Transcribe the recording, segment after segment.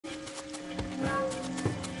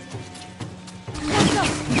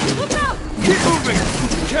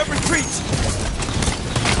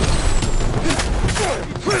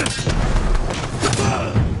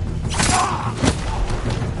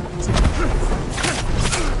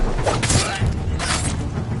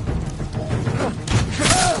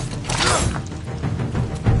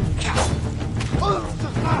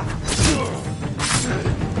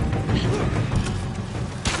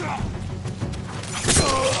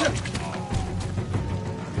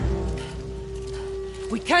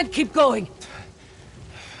can't keep going.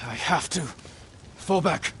 I have to. Fall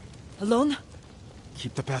back. Alone?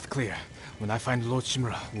 Keep the path clear. When I find Lord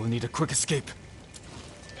Shimura, we'll need a quick escape.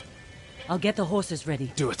 I'll get the horses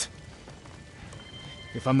ready. Do it.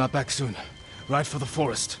 If I'm not back soon, ride for the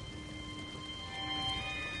forest.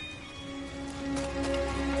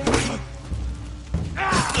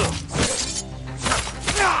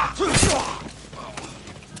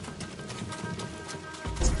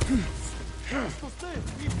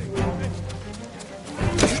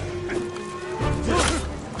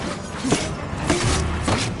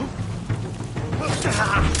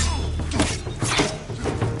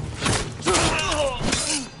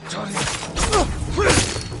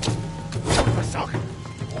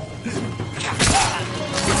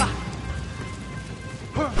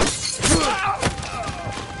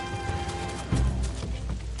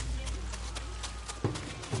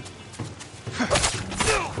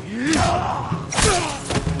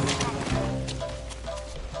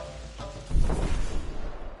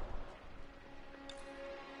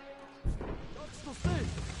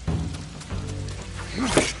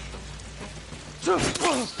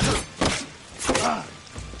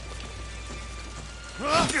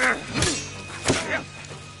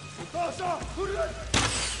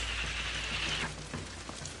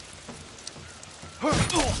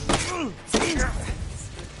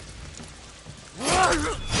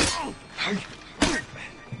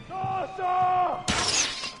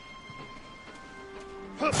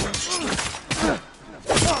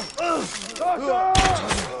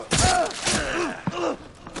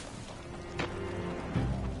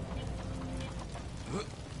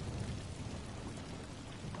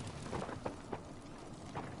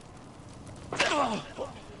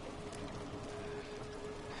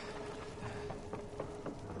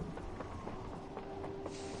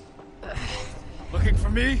 Looking for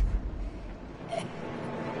me?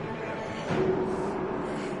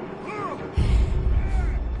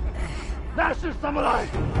 National Samurai!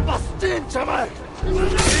 Bastin Jamez!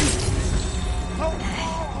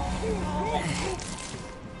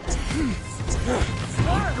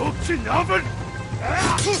 G.O.T Navan!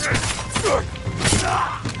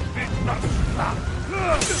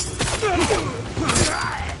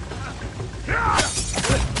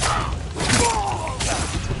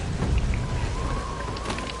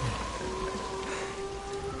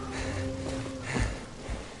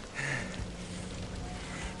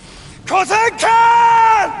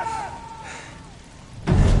 고생can!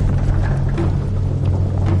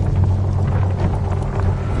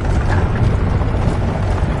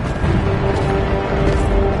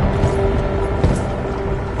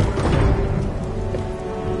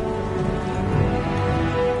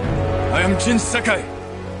 I am Jin Sakai,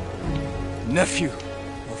 nephew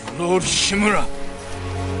of Lord Shimura.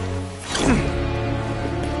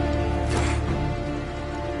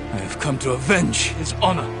 I have come to avenge his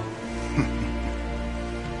honor.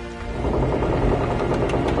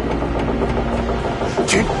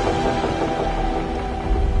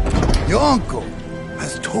 Your uncle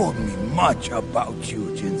has told me much about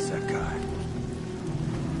you, Jin Sakai.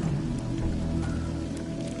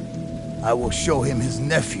 I will show him his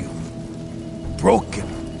nephew, broken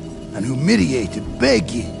and humiliated,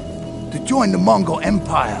 begging to join the Mongol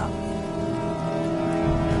Empire.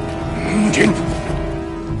 Jin!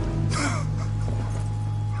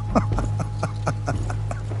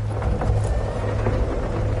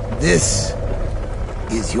 This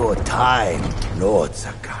is your time, Lord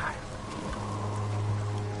Sakai.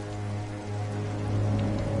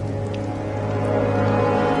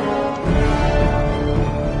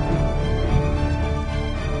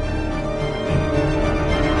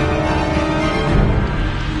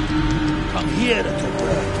 Come here, little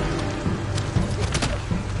bird.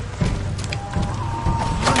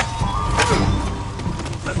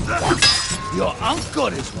 Your uncle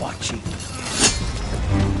is watching.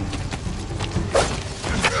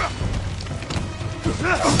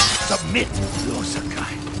 Submit, Lord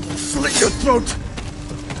Sakai. Slit your throat!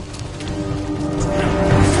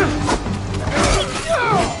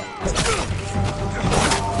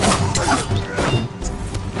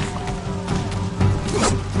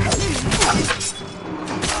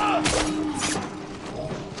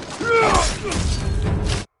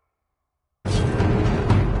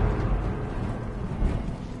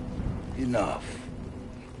 Enough.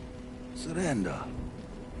 Surrender.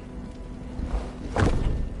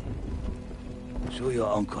 Show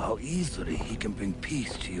your uncle how easily he can bring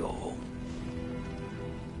peace to your home.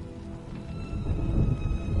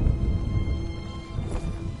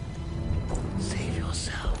 Save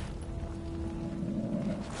yourself.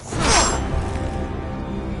 Come. 「 Come.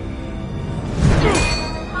 「 Come. 」 「 Come. 」 「 Come. 」 「 Come. 」 「 Come. 」 「 Come. 」 「 Come. 」 「 Come. 」 「 Come.」 「 Come.」 「 Come.」 「 Come.」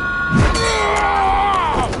 「 Come.」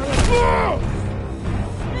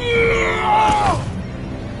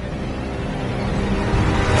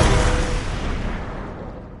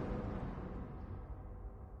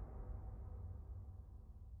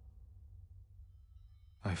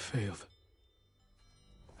I failed.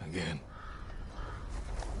 Again.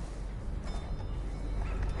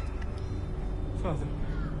 Father.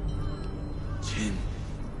 Jin.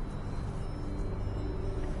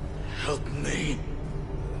 Help me.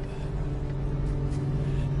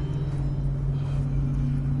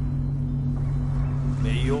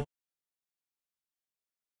 May your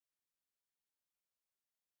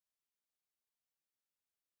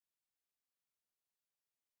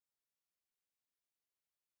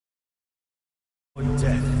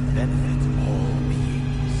death benefit all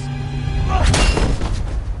beings.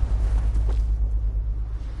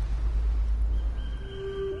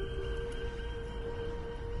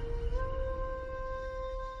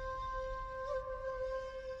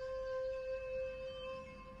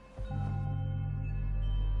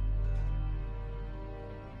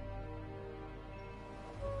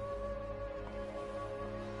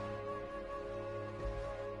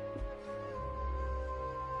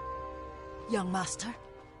 Young master,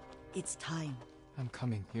 it's time. I'm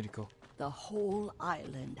coming, Yuriko. The whole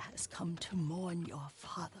island has come to mourn your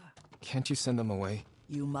father. Can't you send them away?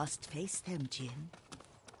 You must face them, Jin.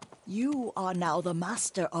 You are now the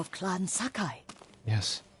master of Clan Sakai.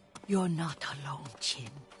 Yes. You're not alone,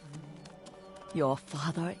 Jin. Your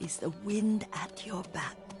father is the wind at your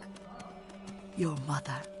back. Your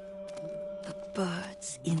mother, the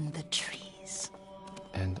birds in the trees.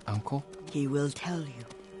 And Uncle? He will tell you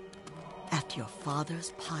at your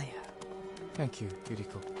father's pyre. Thank you,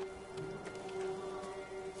 Yuriko.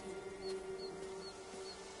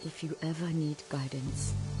 If you ever need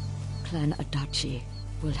guidance, Clan Adachi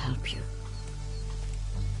will help you.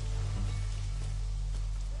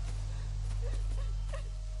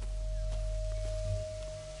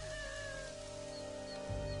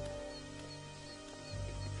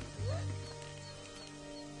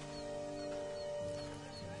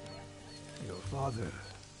 Your father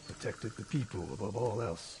protected the people above all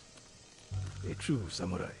else. A true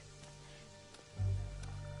samurai.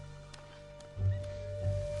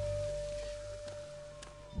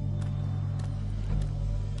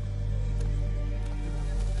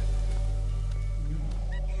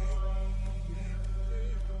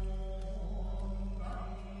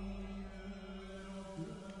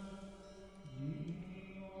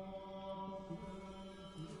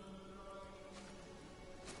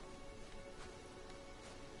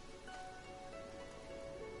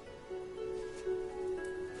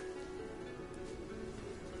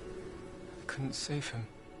 Couldn't save him.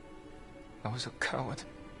 I was a coward.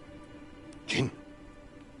 Jin,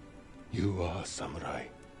 you are a samurai.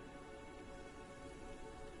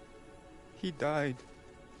 He died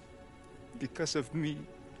because of me.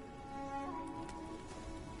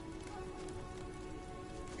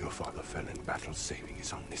 Your father fell in battle saving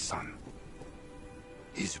his only son.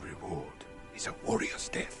 His reward is a warrior's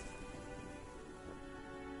death.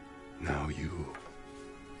 Now you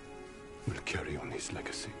will carry on his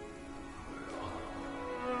legacy.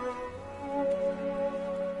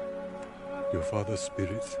 Your father's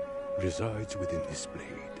spirit resides within this blade.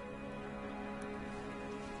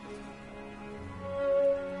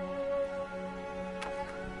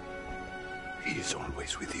 He is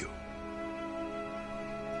always with you.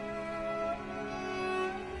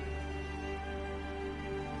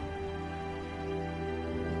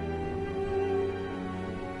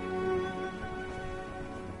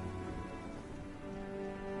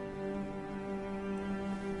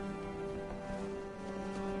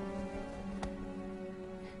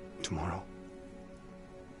 Tomorrow,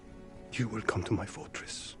 you will come to my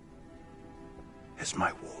fortress as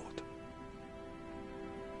my ward.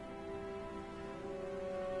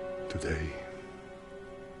 Today,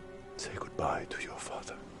 say goodbye to your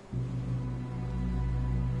father.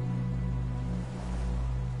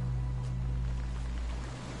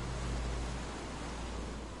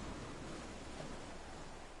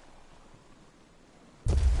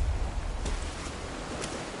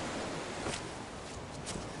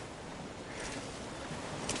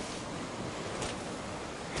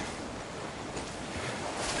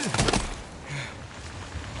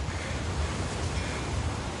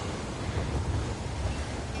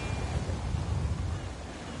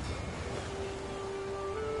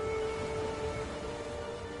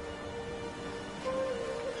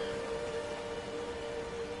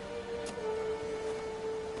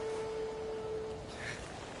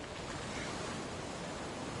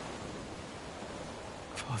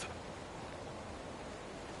 Father.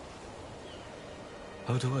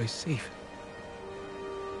 How do I save him?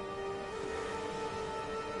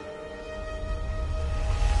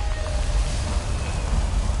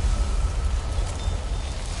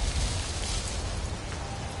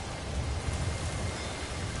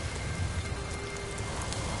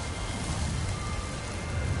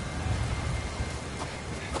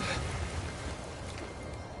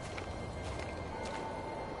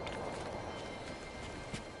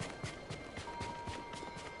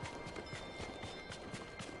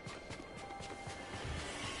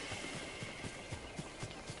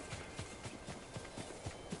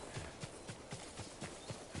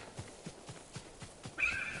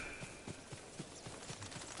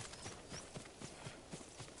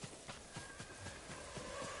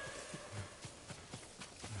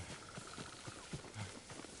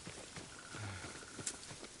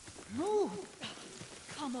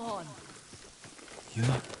 Come on.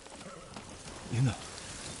 Yuna.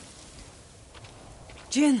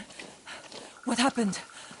 Jin, what happened?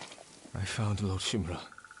 I found Lord Shimura.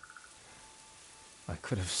 I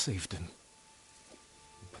could have saved him.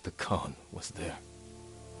 But the Khan was there.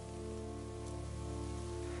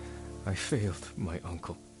 I failed my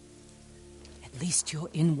uncle. At least you're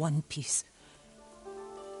in one piece.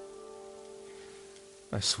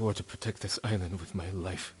 I swore to protect this island with my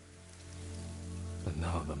life. But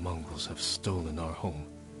now the Mongols have stolen our home,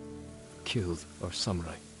 killed our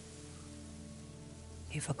samurai.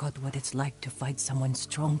 You forgot what it's like to fight someone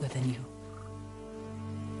stronger than you.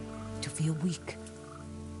 To feel weak.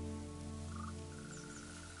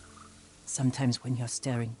 Sometimes when you're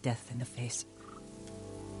staring death in the face,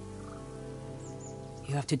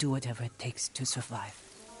 you have to do whatever it takes to survive.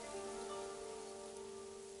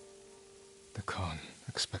 The Khan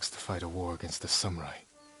expects to fight a war against the samurai.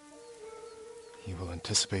 He will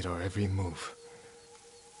anticipate our every move,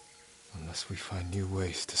 unless we find new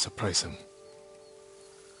ways to surprise him.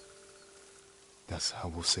 That's how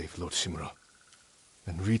we'll save Lord Shimura,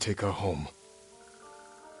 and retake our home.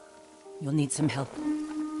 You'll need some help.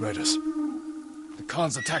 Riders. The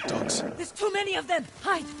Khan's attack dogs. There's too many of them!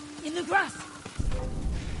 Hide! In the grass!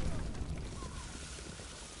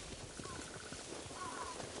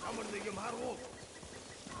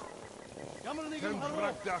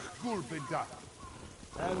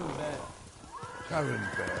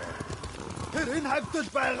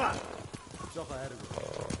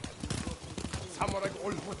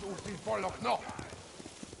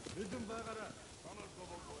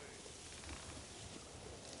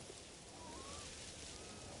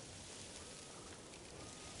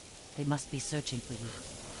 They must be searching for you.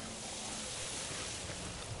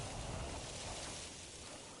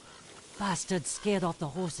 Bastards scared off the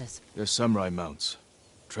horses. They're samurai mounts,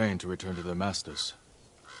 trained to return to their masters.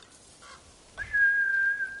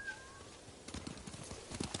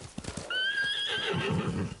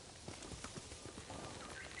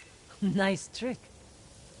 Nice trick.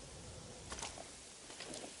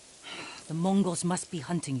 The Mongols must be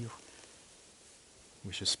hunting you.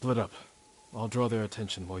 We should split up. I'll draw their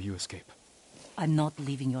attention while you escape. I'm not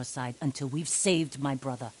leaving your side until we've saved my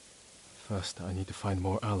brother. First, I need to find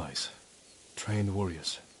more allies. Trained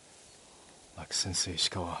warriors. Like Sensei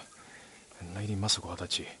Ishikawa and Lady Masako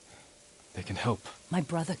Adachi. They can help. My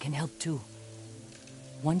brother can help too.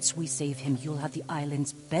 Once we save him, you'll have the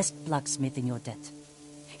island's best blacksmith in your debt.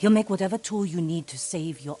 He'll make whatever tool you need to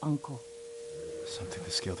save your uncle. Something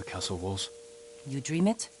to scale the castle walls? You dream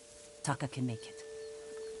it, Taka can make it.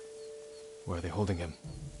 Where are they holding him?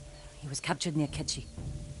 He was captured near Kechi.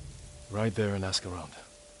 Ride there and ask around.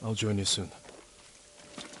 I'll join you soon.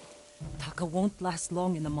 Taka won't last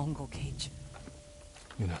long in the Mongol cage.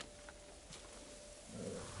 Yuna.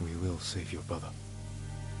 We will save your brother.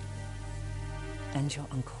 And your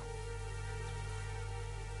uncle.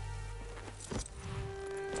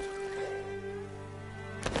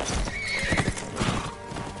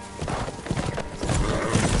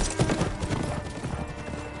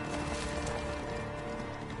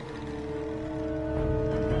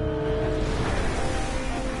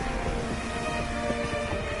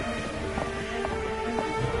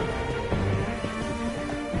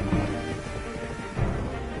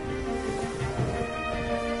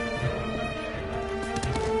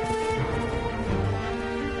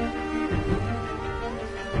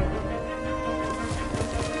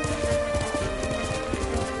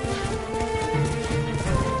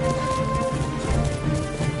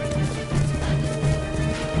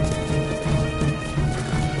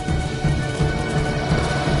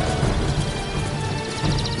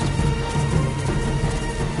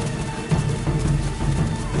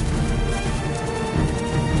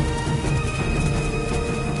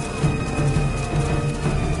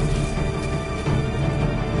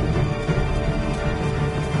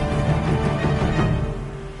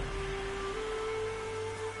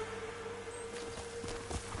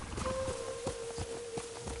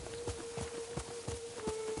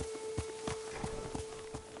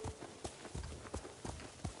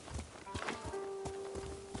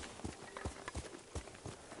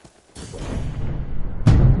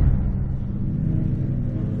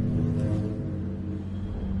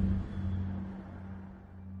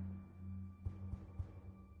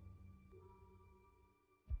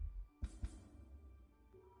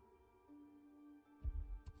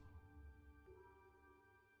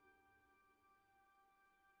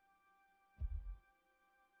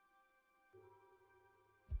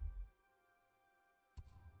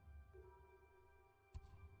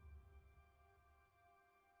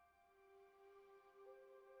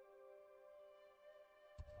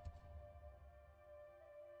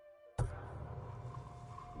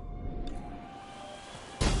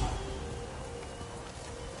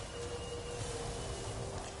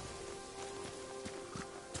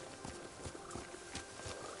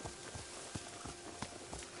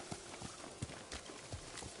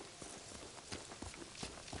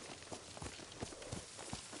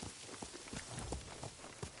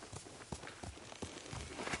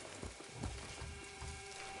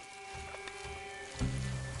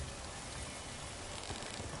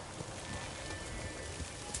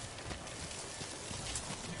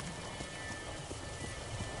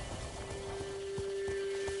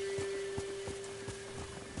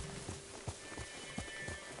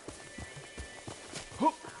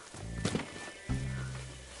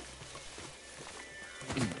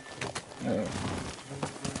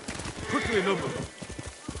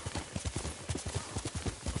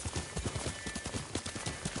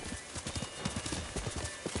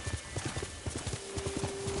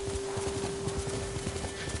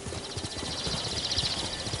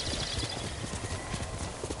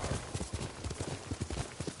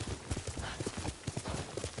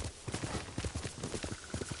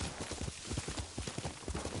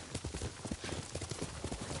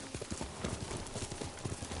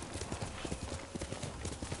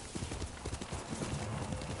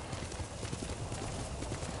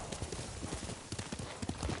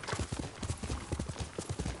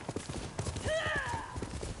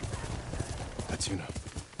 Tuna.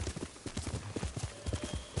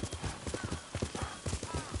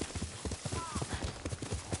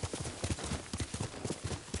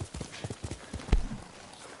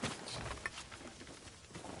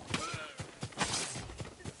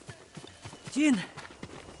 Jin,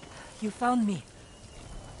 you found me.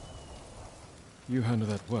 You handled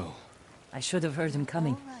that well. I should have heard him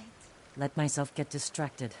coming. Let myself get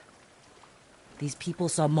distracted. These people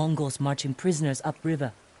saw Mongols marching prisoners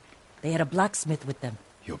upriver. They had a blacksmith with them.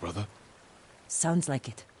 Your brother? Sounds like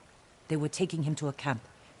it. They were taking him to a camp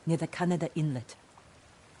near the Canada Inlet.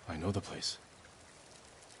 I know the place.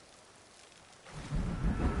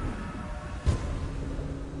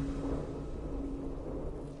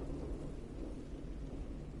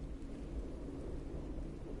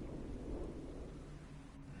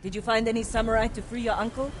 Did you find any samurai to free your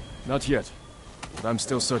uncle? Not yet, but I'm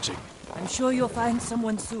still searching. I'm sure you'll find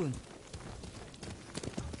someone soon.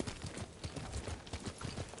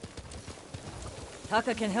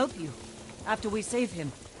 Taka can help you, after we save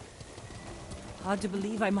him. Hard to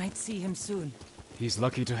believe I might see him soon. He's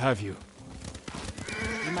lucky to have you.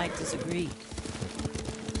 You might disagree.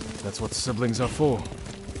 That's what siblings are for.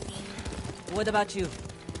 What about you?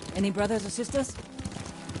 Any brothers or sisters?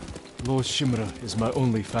 Lord Shimura is my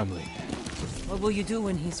only family. What will you do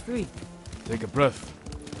when he's free? Take a breath.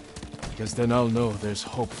 Because then I'll know there's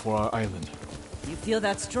hope for our island. You feel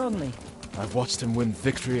that strongly? I've watched him win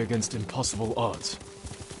victory against impossible odds.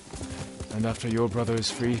 And after your brother is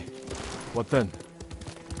free, what then?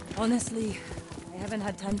 Honestly, I haven't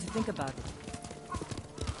had time to think about it.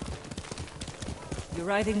 You're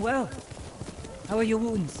riding well. How are your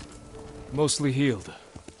wounds? Mostly healed.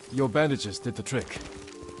 Your bandages did the trick.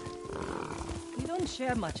 You don't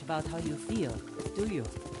share much about how you feel, do you?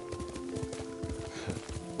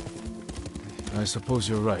 I suppose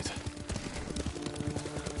you're right.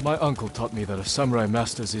 My uncle taught me that a samurai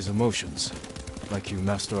masters his emotions, like you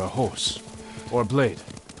master a horse, or a blade.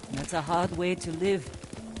 That's a hard way to live.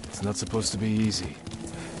 It's not supposed to be easy.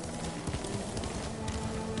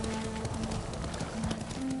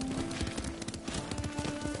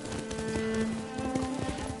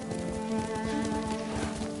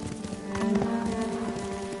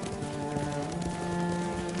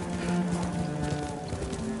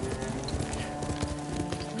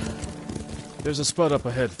 There's a spot up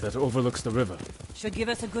ahead that overlooks the river. Should give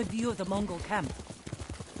us a good view of the Mongol camp.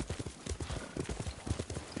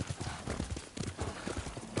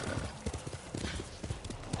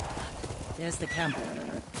 There's the camp.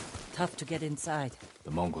 Tough to get inside.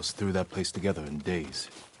 The Mongols threw that place together in days.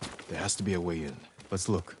 There has to be a way in. Let's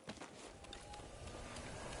look.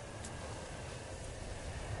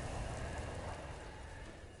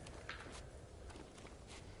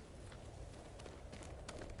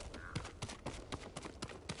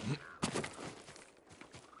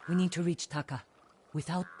 We need to reach Taka,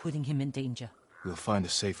 without putting him in danger. We'll find a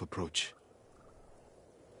safe approach.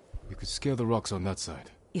 You could scale the rocks on that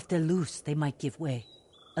side. If they're loose, they might give way.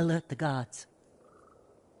 Alert the guards.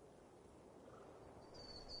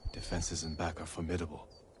 Defenses in back are formidable.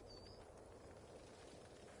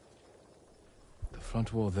 The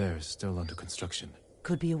front wall there is still under construction.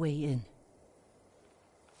 Could be a way in.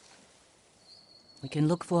 We can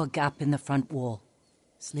look for a gap in the front wall.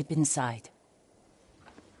 Slip inside.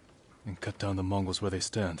 And cut down the Mongols where they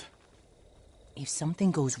stand. If something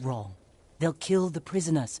goes wrong, they'll kill the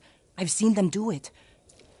prisoners. I've seen them do it.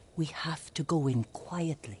 We have to go in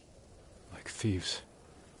quietly. Like thieves.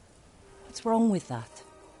 What's wrong with that?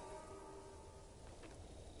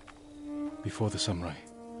 Before the samurai,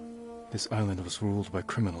 this island was ruled by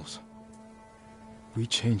criminals. We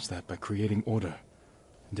changed that by creating order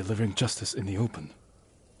and delivering justice in the open.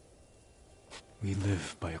 We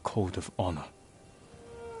live by a code of honor.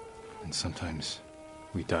 And sometimes,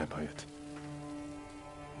 we die by it.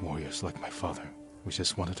 Warriors like my father, we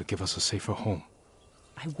just wanted to give us a safer home.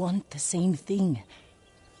 I want the same thing.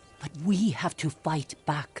 But we have to fight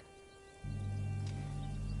back.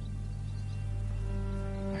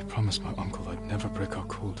 I promised my uncle I'd never break our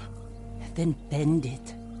code. then bend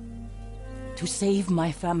it. To save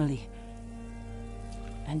my family.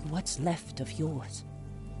 And what's left of yours.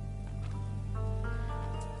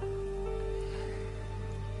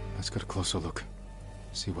 Let's get a closer look.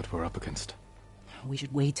 See what we're up against. We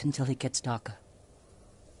should wait until it gets darker.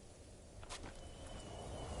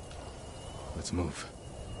 Let's move.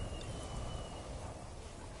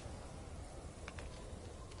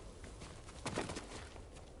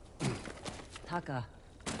 Taka.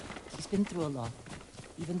 He's been through a lot.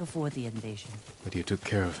 Even before the invasion. But you took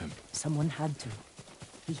care of him. Someone had to.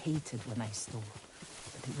 He hated when I stole.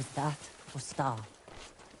 But it was that or starve.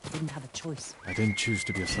 I didn't have a choice. I didn't choose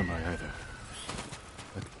to be a samurai either.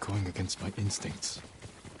 But going against my instincts,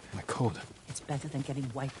 my code. It's better than getting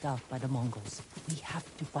wiped out by the Mongols. We have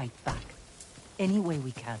to fight back. Any way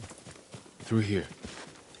we can. Through here.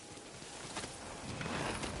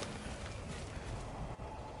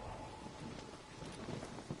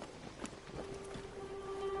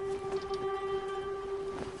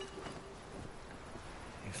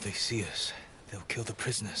 If they see us, they'll kill the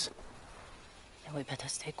prisoners. Then we better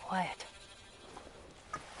stay quiet.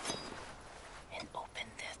 And open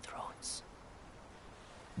their throats.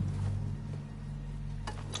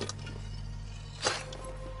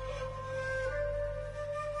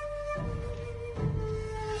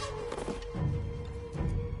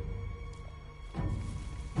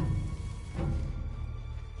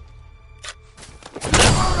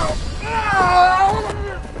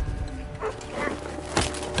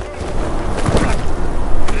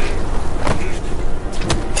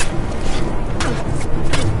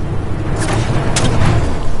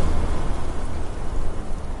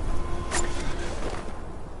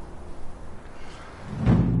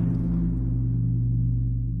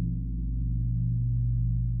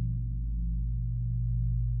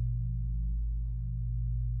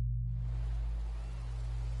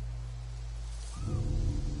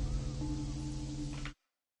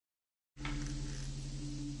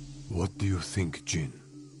 What do you think, Jin?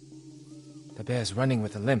 The bear's running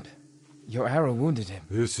with a limp. Your arrow wounded him.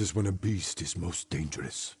 This is when a beast is most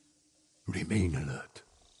dangerous. Remain alert.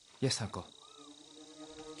 Yes, Uncle.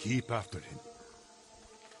 Keep after him.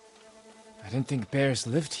 I didn't think bears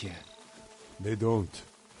lived here. They don't.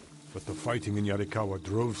 But the fighting in Yarikawa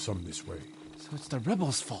drove some this way. So it's the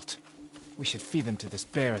rebels' fault. We should feed them to this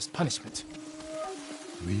bear as punishment.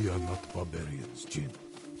 We are not barbarians, Jin.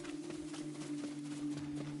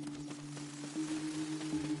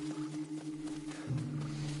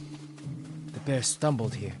 The bear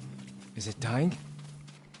stumbled here. Is it dying?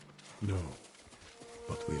 No,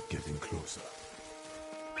 but we're getting closer.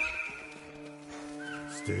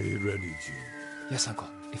 Stay ready, Jin. Yes, Uncle.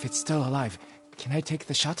 If it's still alive, can I take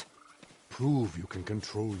the shot? Prove you can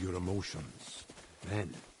control your emotions.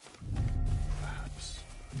 Then, perhaps.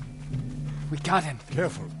 We got him.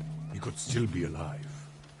 Careful. He could still be alive.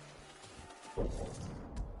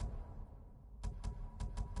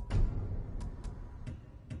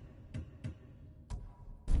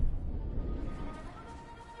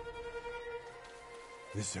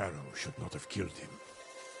 This arrow should not have killed him.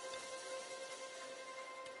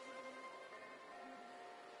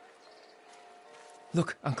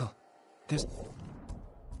 Look, Uncle. There's...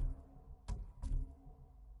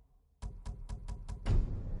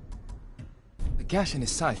 a gash in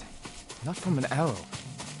his side. Not from an arrow.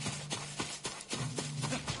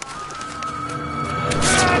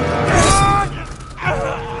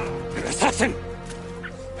 An assassin!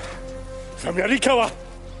 From Yarikawa!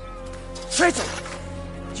 Traitor!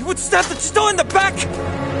 You would stab the Chito in the back!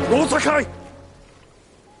 No, Sakai!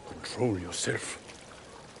 Control yourself.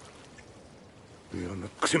 We are not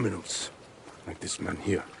criminals, like this man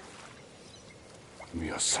here. We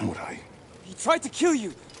are samurai. He tried to kill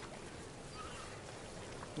you!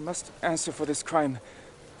 He must answer for this crime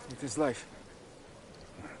with his life.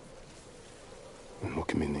 And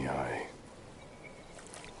look him in the eye.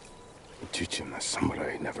 And teach him that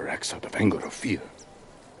samurai never acts out of anger or fear.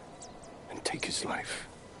 And take his life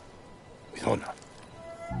with honor.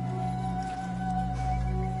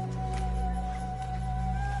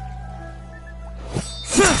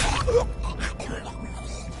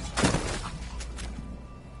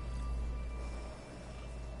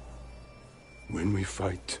 When we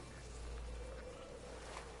fight,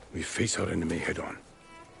 we face our enemy head-on.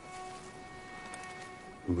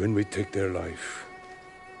 When we take their life,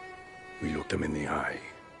 we look them in the eye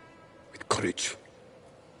with courage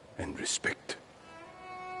and respect.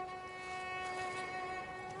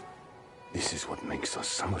 This is what makes us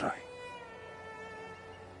samurai.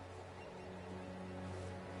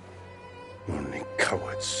 Only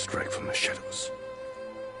cowards strike from the shadows.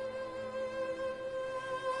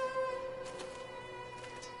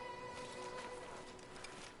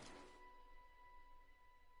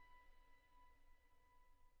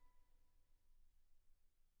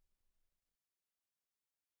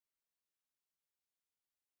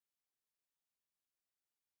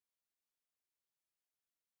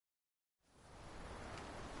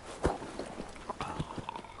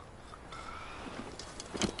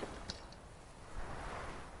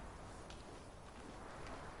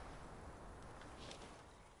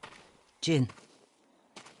 Jin,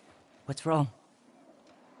 what's wrong?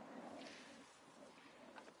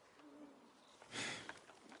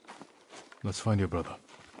 Let's find your brother.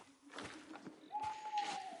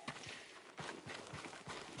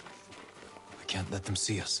 I can't let them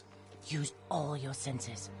see us. Use all your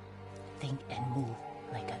senses. Think and move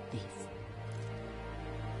like a thief.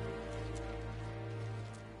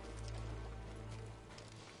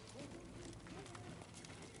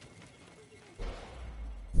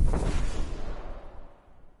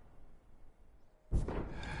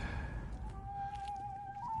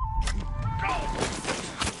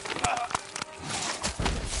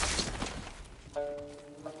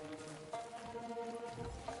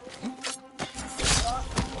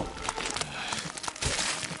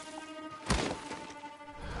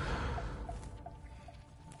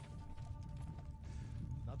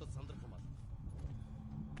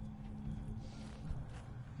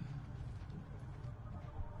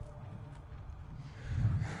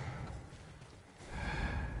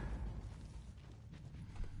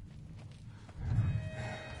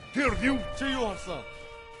 Kirdiu çııyorsa.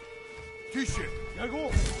 Kişi,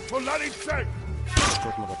 yago, kollar içsek.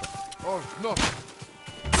 Oh, no.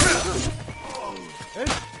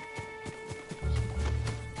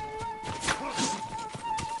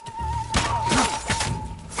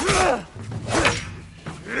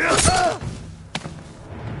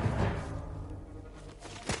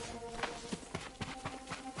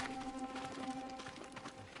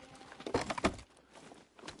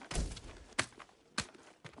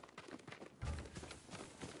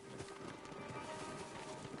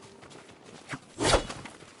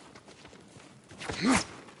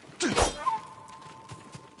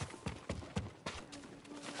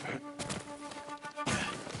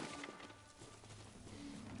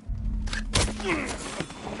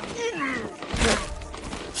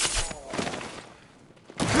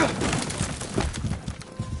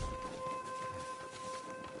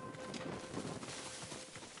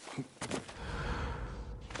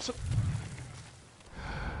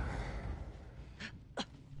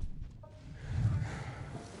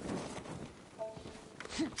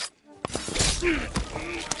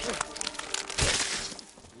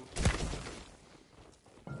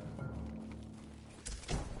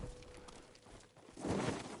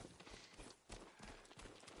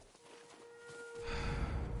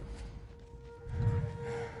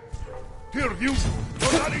 Kirdiu,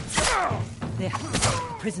 kollar içsek. There,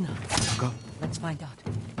 prisoner. Go. Let's find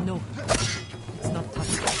out. No, it's not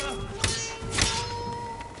Taka.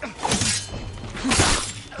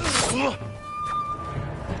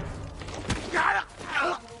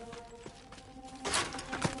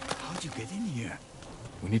 How'd you get in here?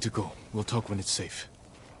 We need to go. We'll talk when it's safe.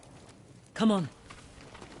 Come on.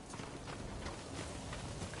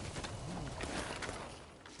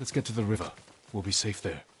 Let's get to the river. We'll be safe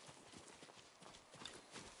there.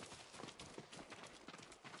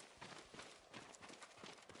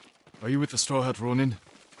 Are you with the Straw Hat Ronin?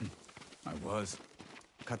 I was.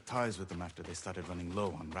 Cut ties with them after they started running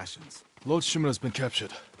low on rations. Lord Shimura's been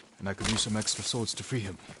captured, and I could use some extra swords to free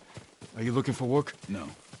him. Are you looking for work? No,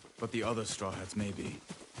 but the other Straw Hats may be.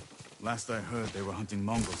 Last I heard, they were hunting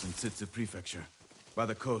Mongols in Tsitsu Prefecture, by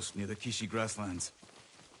the coast near the Kishi grasslands.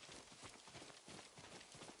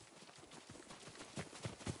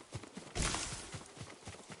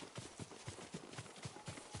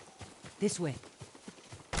 This way.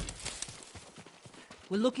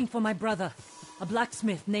 We're looking for my brother, a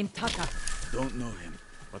blacksmith named Taka. Don't know him,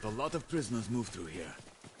 but a lot of prisoners move through here.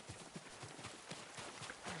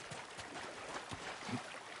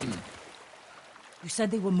 You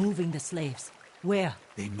said they were moving the slaves. Where?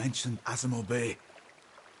 They mentioned Azamo Bay.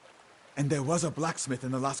 And there was a blacksmith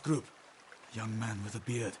in the last group. A young man with a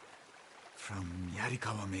beard. From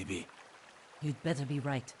Yarikawa, maybe. You'd better be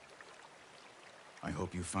right. I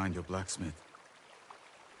hope you find your blacksmith.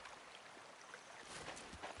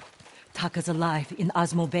 Taka's alive in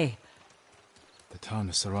Azamo Bay. The town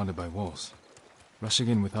is surrounded by walls. Rushing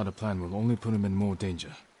in without a plan will only put him in more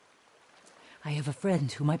danger. I have a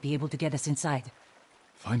friend who might be able to get us inside.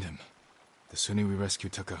 Find him. The sooner we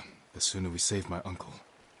rescue Taka, the sooner we save my uncle.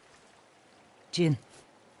 Jin.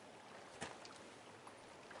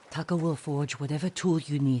 Taka will forge whatever tool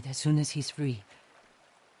you need as soon as he's free.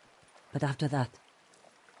 But after that,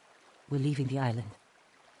 we're leaving the island.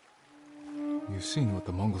 You've seen what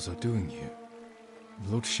the Mongols are doing here.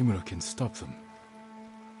 Lord Shimura can stop them.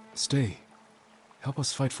 Stay. Help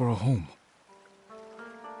us fight for a home.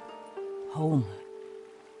 Home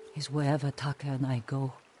is wherever Taka and I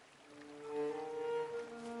go.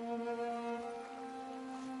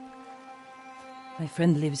 My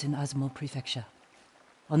friend lives in Azamo Prefecture.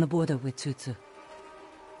 On the border with Tutu.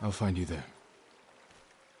 I'll find you there.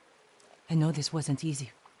 I know this wasn't easy.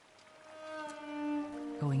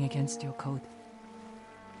 Going against your code.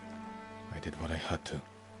 I did what I had to.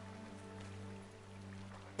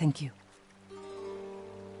 Thank you.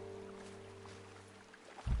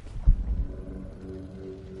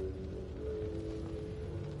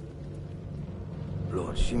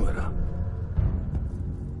 Lord Shimura,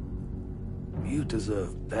 you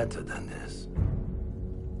deserve better than this.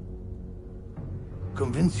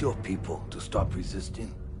 Convince your people to stop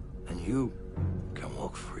resisting, and you can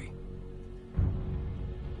walk free.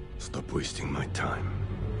 Stop wasting my time.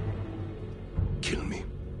 Kill me.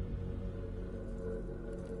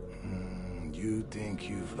 You think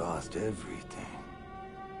you've lost everything.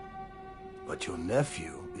 But your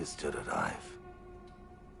nephew is still alive.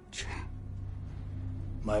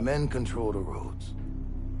 My men control the roads.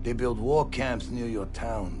 They build war camps near your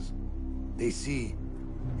towns. They see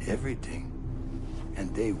everything,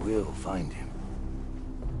 and they will find him.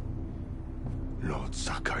 Lord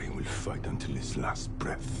Sakai will fight until his last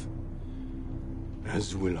breath.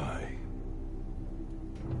 As will I.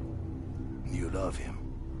 You love him.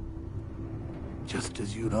 Just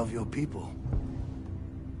as you love your people.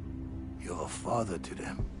 You're a father to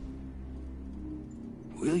them.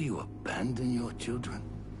 Will you abandon your children?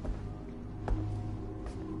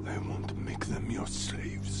 I won't make them your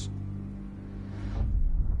slaves.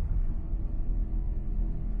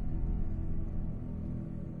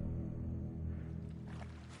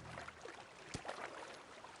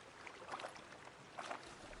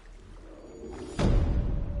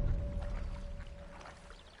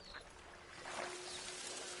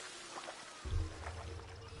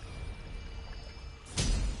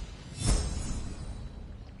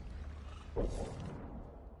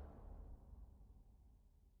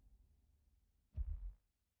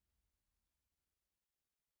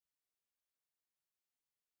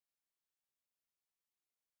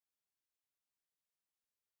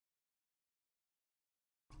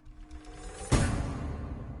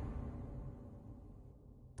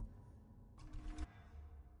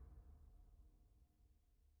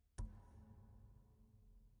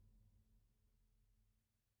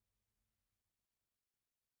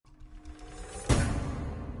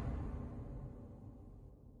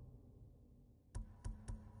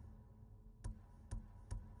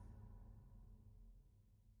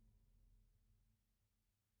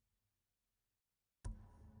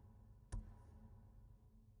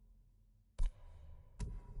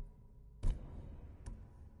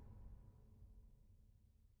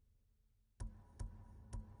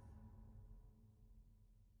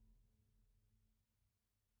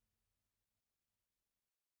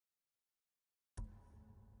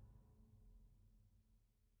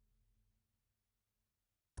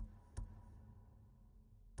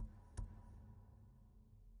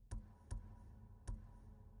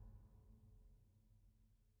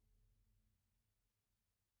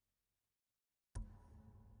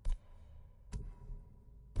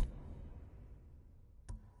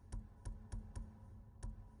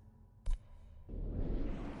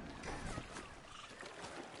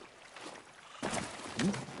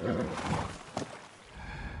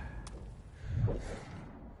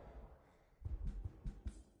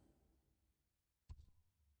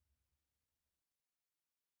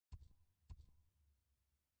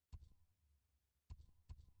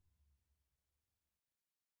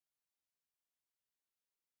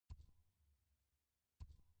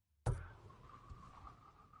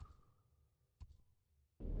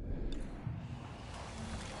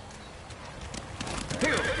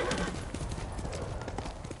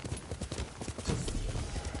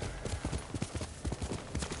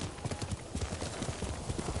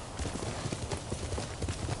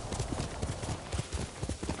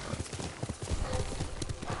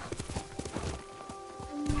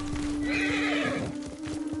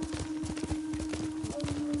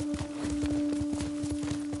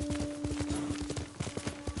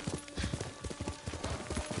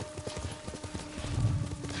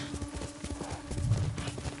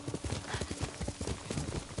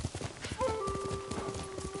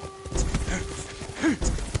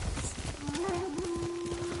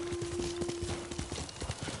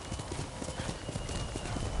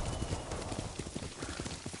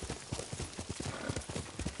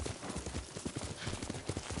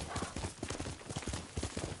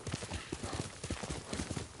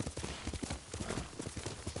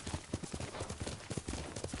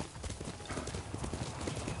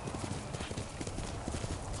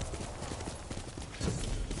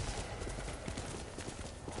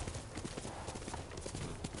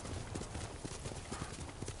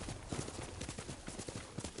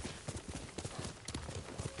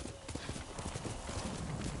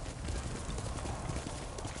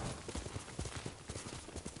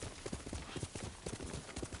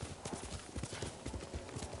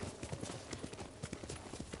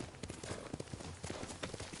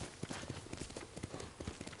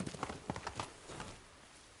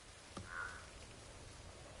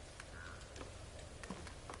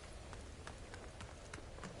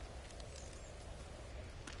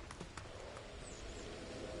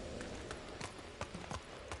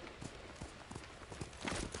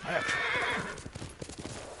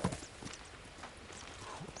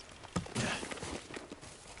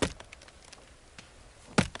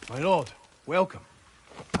 My lord, welcome.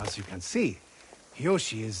 As you can see,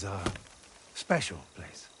 Hiyoshi is a special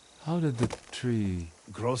place. How did the tree...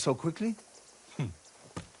 grow so quickly?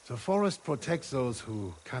 The forest protects those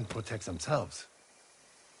who can't protect themselves.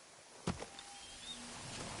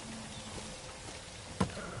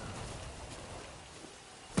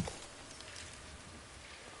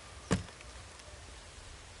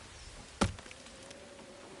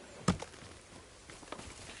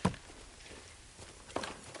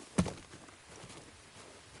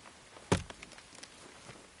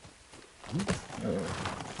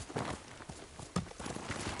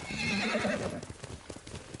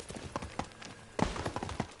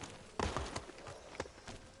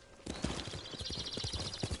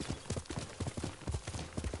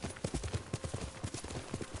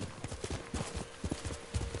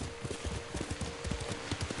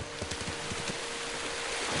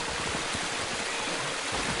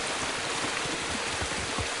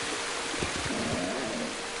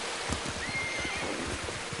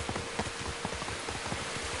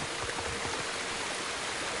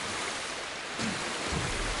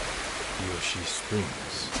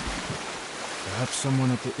 Springs. Perhaps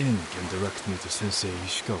someone at the inn can direct me to Sensei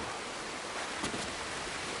Ishikawa.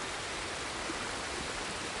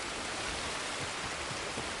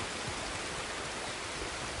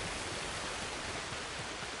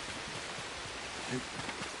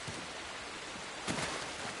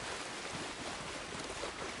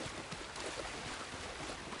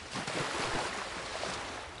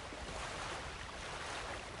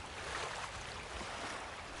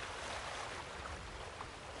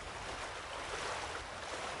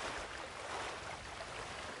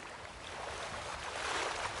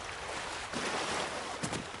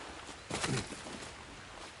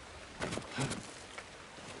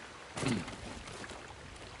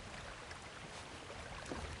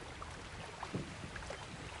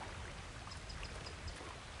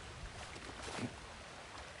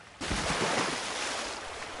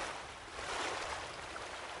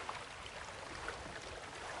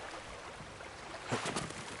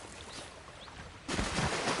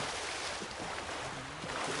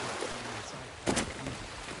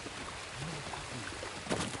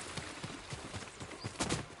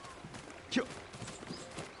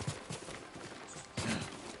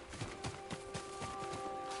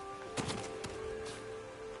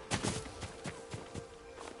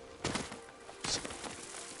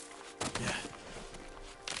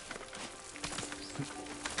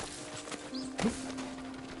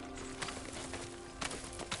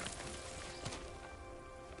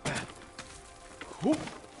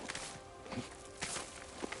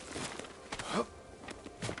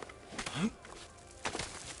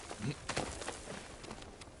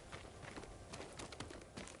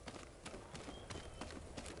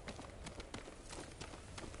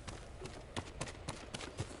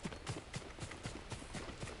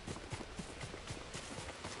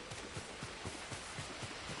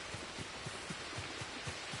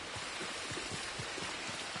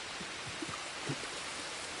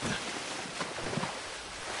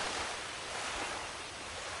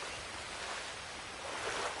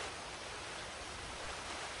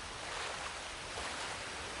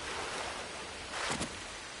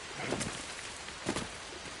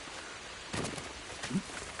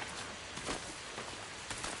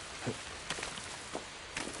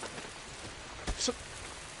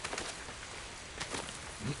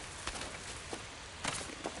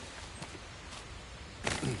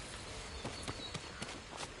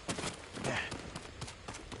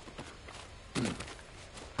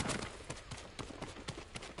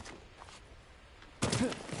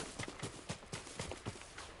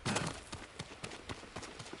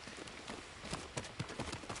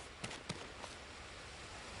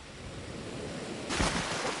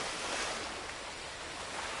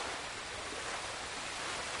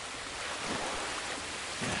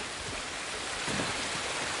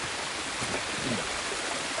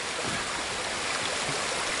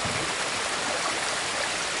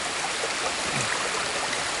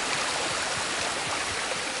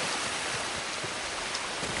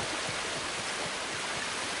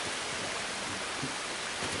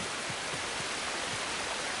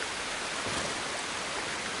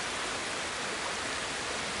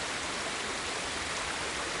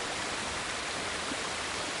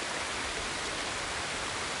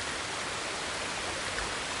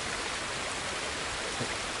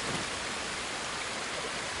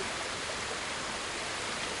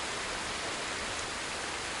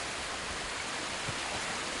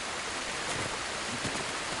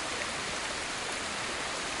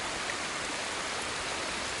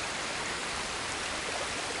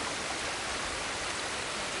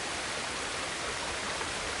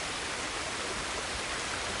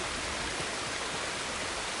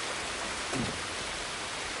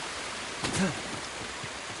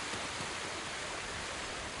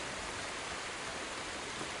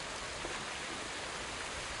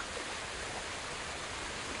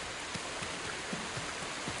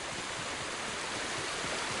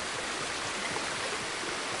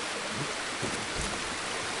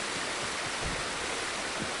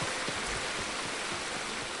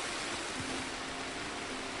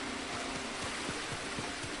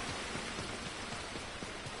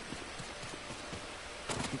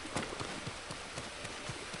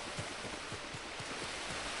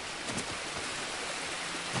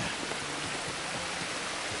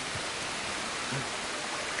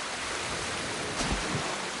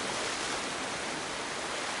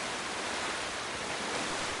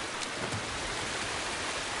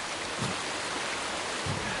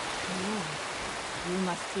 You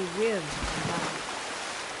must be weary now.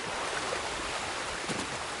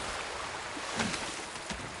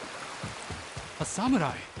 A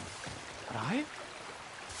samurai. Right?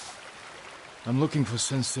 I'm looking for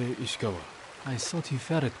Sensei Ishikawa. I thought he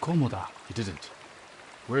fell at Komoda. He didn't.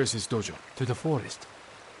 Where is his dojo? To the forest.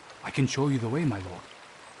 I can show you the way, my lord.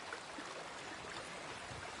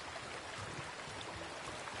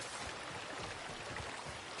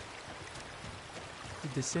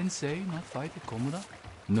 Did the sensei not fight at Komoda?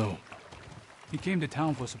 No. He came to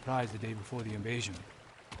town for a surprise the day before the invasion.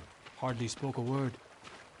 Hardly spoke a word,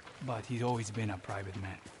 but he's always been a private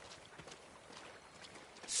man.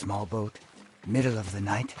 Small boat, middle of the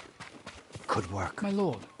night. Could work. My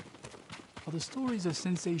lord, are the stories of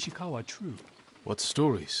Sensei Ishikawa true? What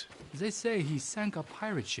stories? They say he sank a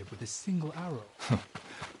pirate ship with a single arrow.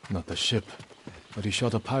 Not the ship, but he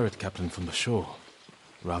shot a pirate captain from the shore.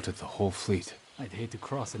 Routed the whole fleet. I'd hate to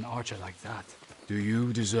cross an archer like that. Do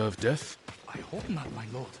you deserve death? I hope not, my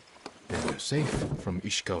lord. Then you're safe from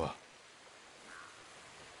Ishikawa.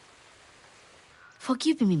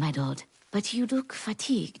 Forgive me, my lord, but you look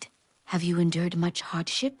fatigued. Have you endured much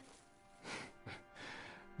hardship?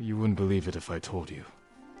 You wouldn't believe it if I told you.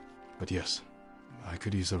 But yes, I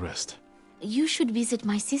could use a rest. You should visit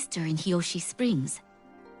my sister in Hiyoshi Springs.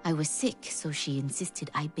 I was sick, so she insisted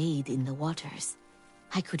I bathe in the waters.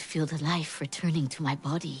 I could feel the life returning to my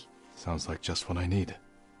body. Sounds like just what I need.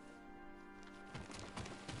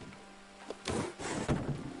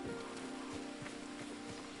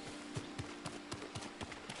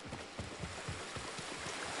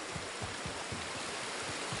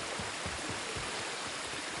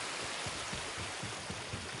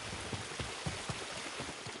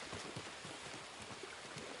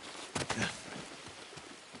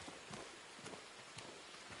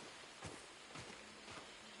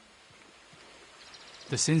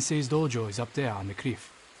 The sensei's dojo is up there on the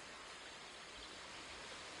cliff.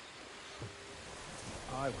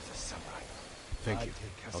 I was a samurai. Thank you.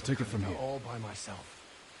 I'll take it from here. All by myself.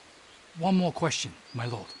 One more question, my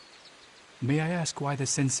lord. May I ask why the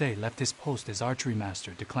sensei left his post as archery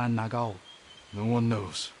master to Clan Nagao? No one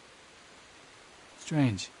knows.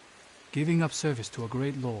 Strange. Giving up service to a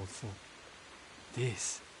great lord for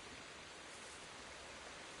this.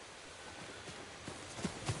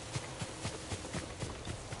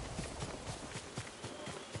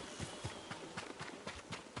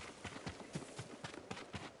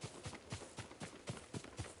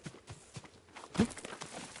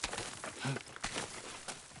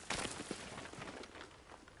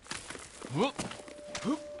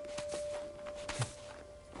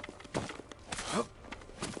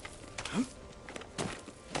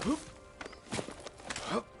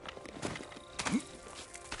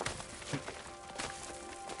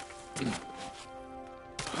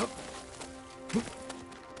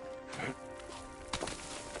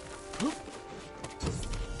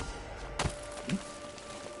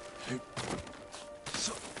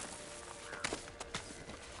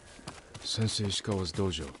 Sensei Ishikawa's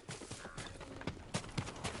dojo.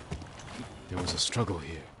 There was a struggle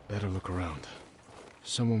here. Better look around.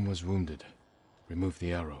 Someone was wounded. Remove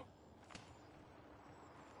the arrow.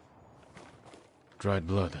 Dried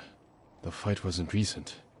blood. The fight wasn't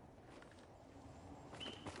recent.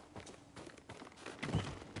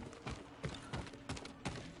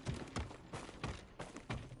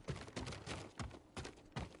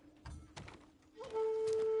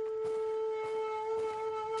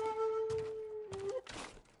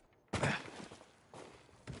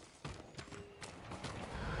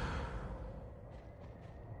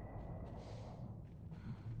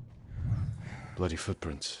 Bloody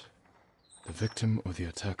footprints. The victim or the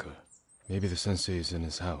attacker. Maybe the sensei is in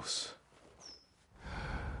his house.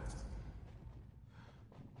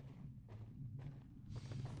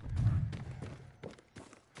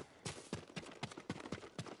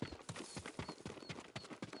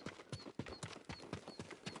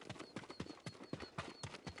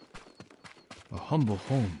 A humble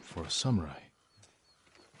home for a samurai.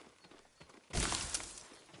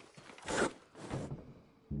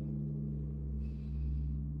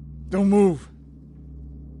 Don't move.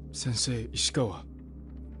 Sensei Ishikawa.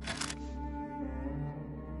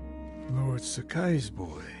 Lord Sakai's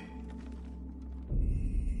boy.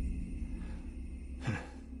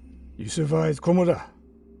 You survived Komoda.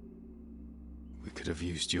 We could have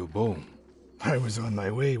used your bone. I was on my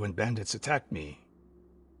way when bandits attacked me.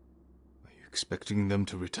 Are you expecting them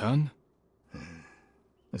to return?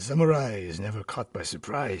 A samurai is never caught by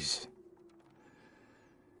surprise.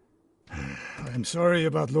 I'm sorry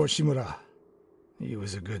about Lord Shimura. He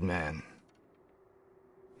was a good man.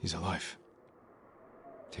 He's alive.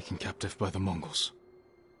 Taken captive by the Mongols.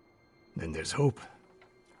 Then there's hope.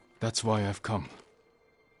 That's why I've come.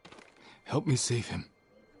 Help me save him.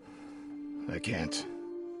 I can't.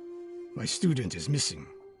 My student is missing.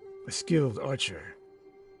 A skilled archer.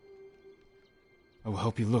 I will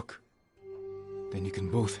help you look. Then you can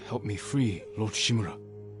both help me free Lord Shimura.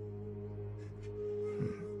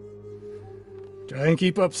 Try and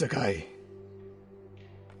keep up, Sakai.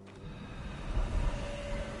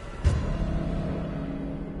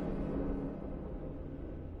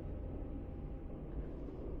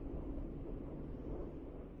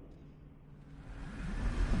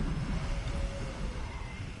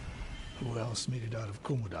 Who else made it out of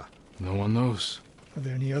Komoda? No one knows. Are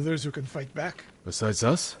there any others who can fight back? Besides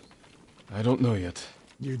us? I don't know yet.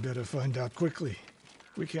 You'd better find out quickly.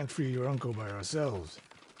 We can't free your uncle by ourselves.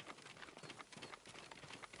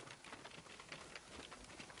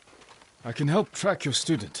 I can help track your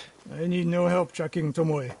student. I need no help tracking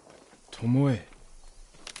Tomoe. Tomoe?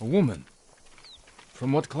 A woman?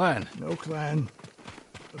 From what clan? No clan.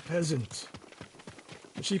 A peasant.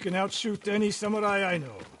 But she can outshoot any samurai I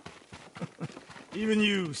know. Even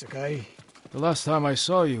you, Sakai. The last time I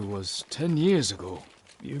saw you was 10 years ago.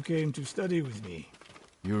 You came to study with me.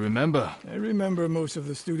 You remember? I remember most of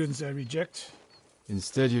the students I reject.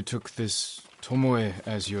 Instead you took this Tomoe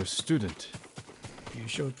as your student. You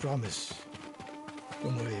showed promise.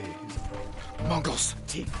 Tomoe is a problem. Mongols!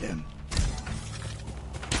 Take them.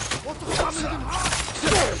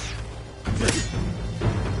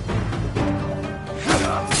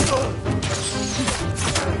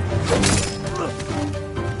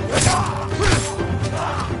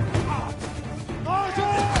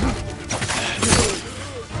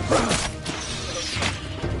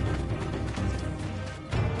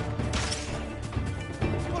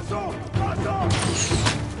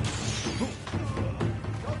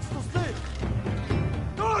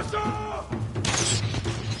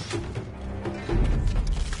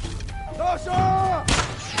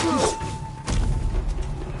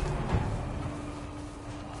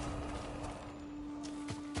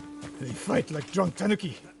 They fight like drunk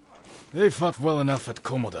tanuki. They fought well enough at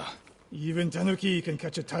Komoda. Even tanuki can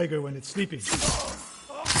catch a tiger when it's sleeping.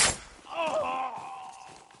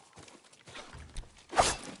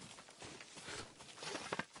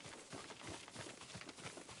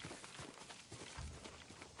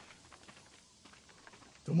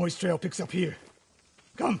 Tomoe's trail picks up here.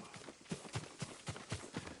 Come!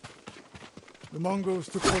 The Mongols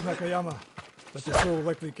took Fort Nakayama, but the troll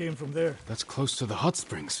likely came from there. That's close to the hot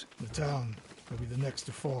springs. The town will be the next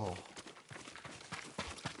to fall.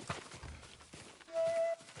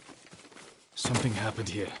 Something happened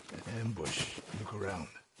here. An ambush. Look around.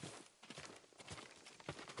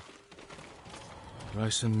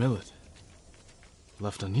 Rice and millet.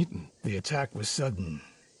 Left uneaten. The attack was sudden.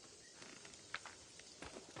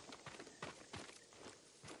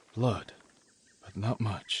 Blood, but not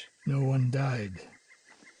much. No one died.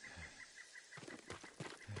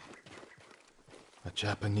 A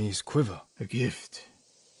Japanese quiver. A gift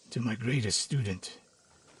to my greatest student.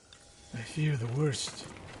 I fear the worst.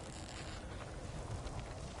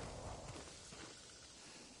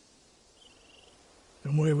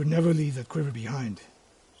 Tomoe would never leave that quiver behind.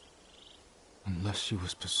 Unless she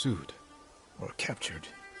was pursued. Or captured.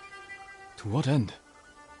 To what end?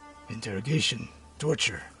 Interrogation.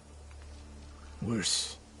 Torture.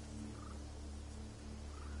 Worse.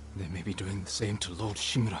 They may be doing the same to Lord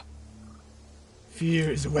Shimura.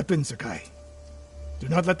 Fear is a weapon, Sakai. Do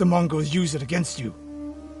not let the Mongols use it against you.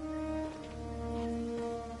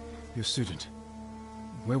 Your student.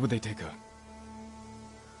 Where would they take her?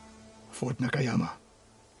 Fort Nakayama.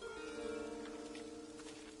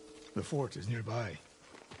 The fort is nearby.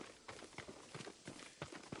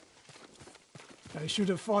 I should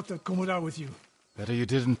have fought at Komoda with you. Better you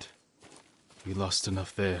didn't. We lost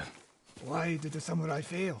enough there. Why did the samurai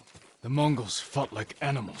fail? The Mongols fought like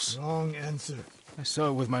animals. Wrong answer. I saw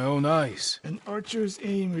it with my own eyes. An archer's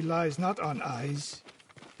aim relies not on eyes,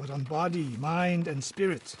 but on body, mind, and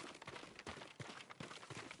spirit.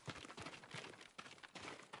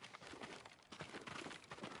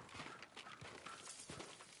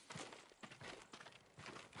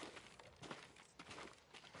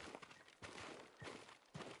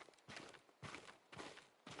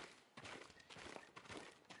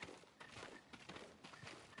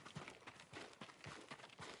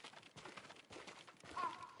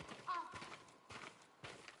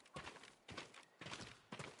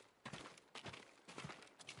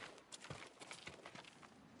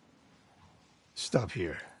 Stop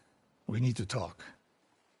here. We need to talk.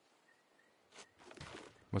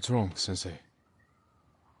 What's wrong, Sensei?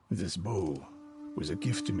 This bow was a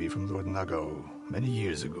gift to me from Lord Nagao many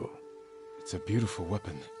years ago. It's a beautiful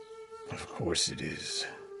weapon. Of course it is.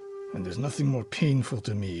 And there's nothing more painful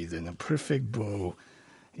to me than a perfect bow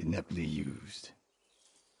ineptly used.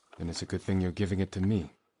 Then it's a good thing you're giving it to me.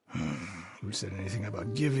 Who said anything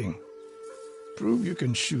about giving? Prove you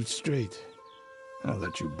can shoot straight. I'll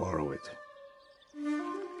let you borrow it.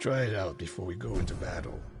 Try it out before we go into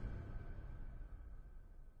battle.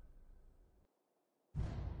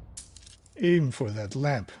 Aim for that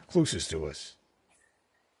lamp closest to us.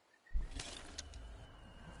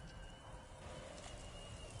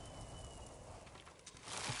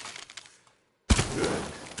 Good.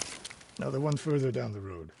 Now the one further down the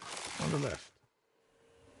road, on the left.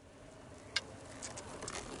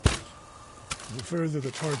 The further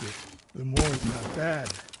the target, the more it's not bad.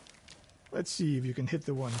 Let's see if you can hit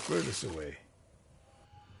the one furthest away.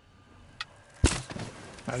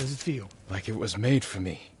 How does it feel? Like it was made for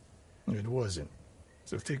me. It wasn't.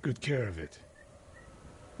 So take good care of it.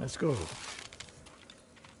 Let's go.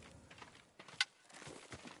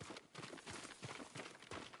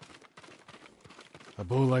 A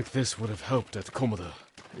bow like this would have helped at Komoda.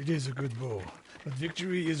 It is a good bow, but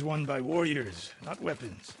victory is won by warriors, not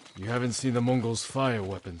weapons. You haven't seen the Mongols fire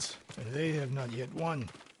weapons. And they have not yet won.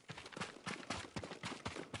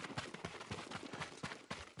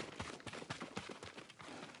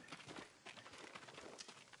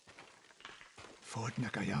 Fort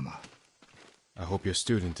Nakayama. I hope your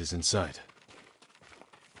student is inside.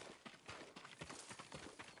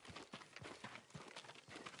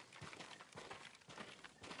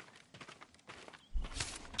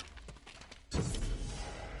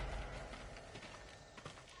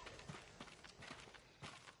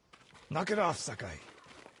 Knock it off, Sakai.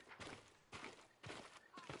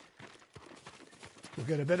 We'll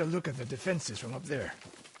get a better look at the defenses from up there.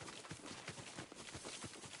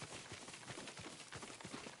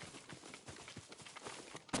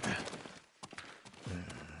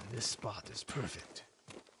 This spot is perfect.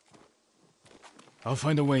 I'll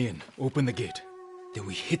find a way in. Open the gate. Then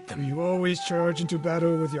we hit them. You always charge into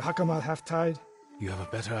battle with your hakama half-tied? You have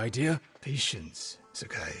a better idea? Patience,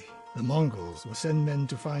 Sakai. The Mongols will send men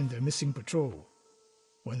to find their missing patrol.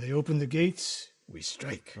 When they open the gates, we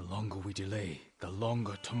strike. The longer we delay, the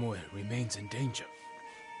longer Tomoe remains in danger.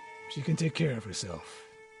 She can take care of herself.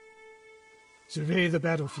 Survey the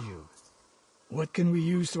battlefield. What can we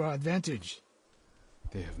use to our advantage?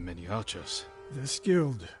 They have many archers. They're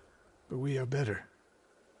skilled, but we are better.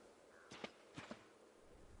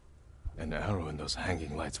 An arrow in those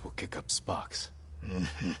hanging lights will kick up sparks.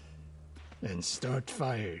 And start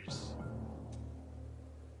fires.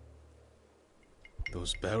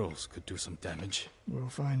 Those barrels could do some damage. We'll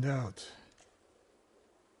find out.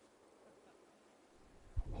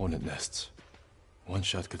 Hornet nests. One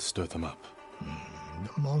shot could stir them up.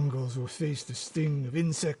 The Mongols will face the sting of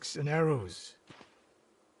insects and arrows.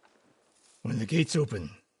 When the gates open,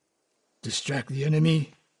 distract the enemy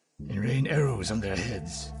and rain arrows on their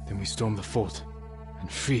heads. Then we storm the fort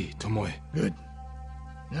and free Tomoe. Good.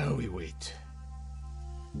 Now we wait.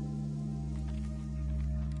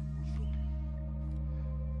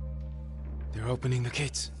 They're opening the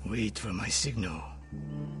gates. Wait for my signal.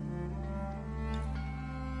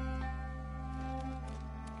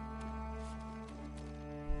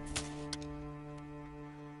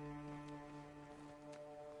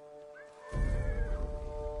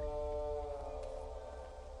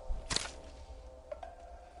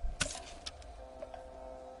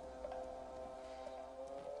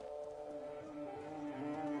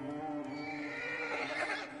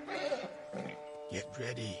 Get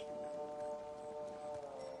ready.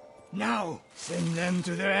 Now, send them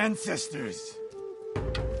to their ancestors.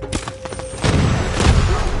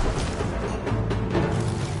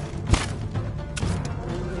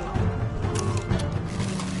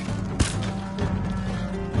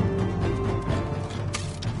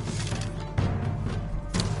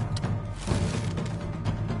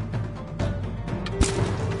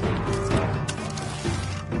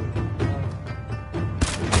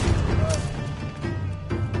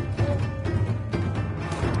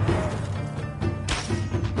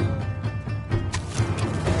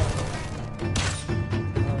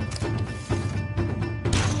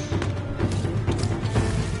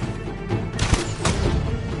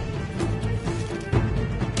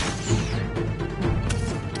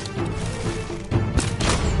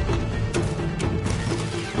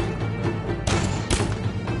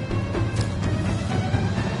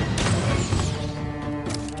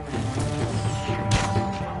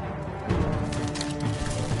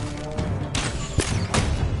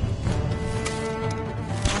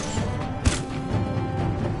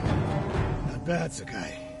 Bad,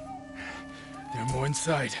 Sakai. There are more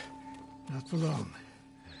inside. Not for long.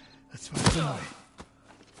 Let's find Tomoe.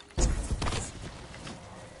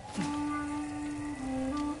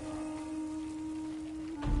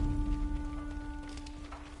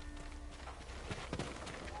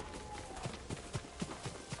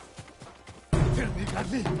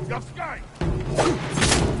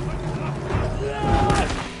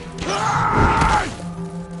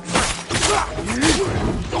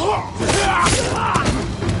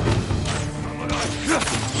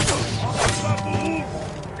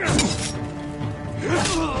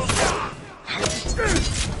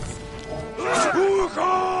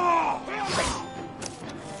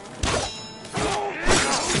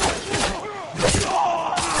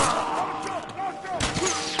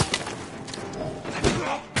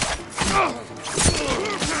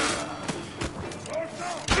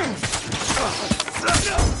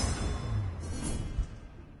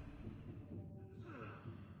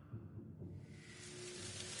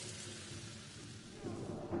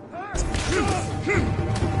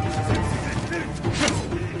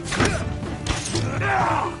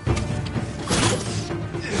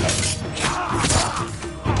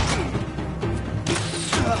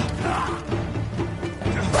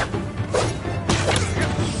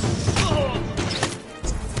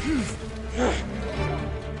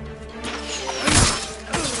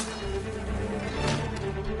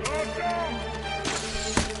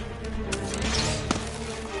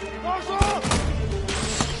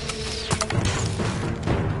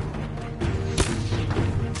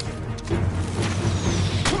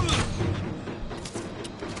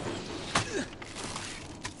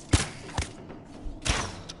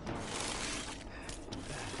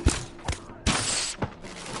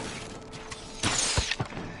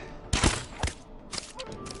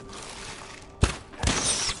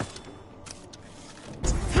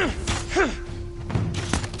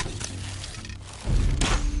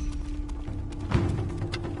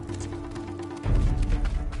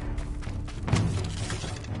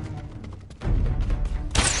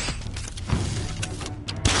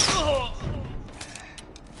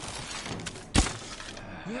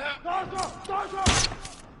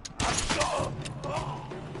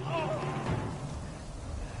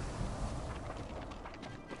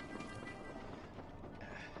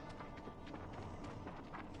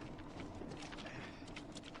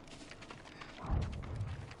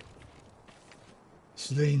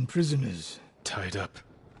 Slain prisoners. Tied up.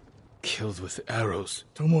 Killed with arrows.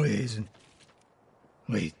 Tomoe isn't...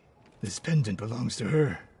 Wait, this pendant belongs to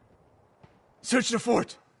her. Search the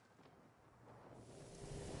fort!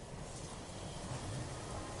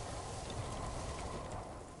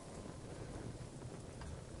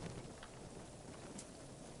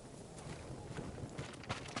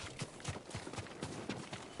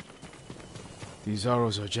 These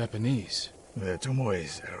arrows are Japanese. They're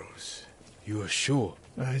Tomoe's arrows. You are sure?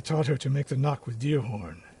 I taught her to make the knock with deer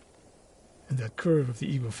horn. And that curve of the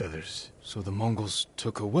eagle feathers. So the Mongols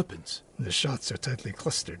took her weapons? The shots are tightly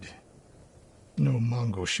clustered. No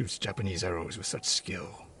Mongol shoots Japanese arrows with such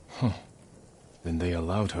skill. Huh. Then they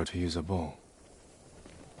allowed her to use a bow.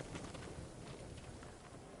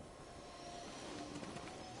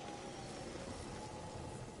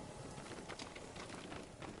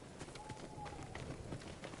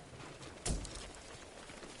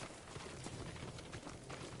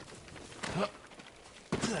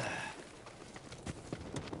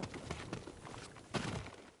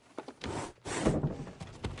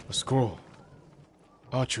 A scroll.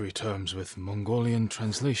 Archery terms with Mongolian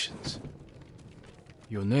translations.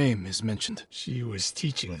 Your name is mentioned. She was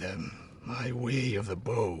teaching them my way of the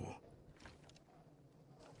bow.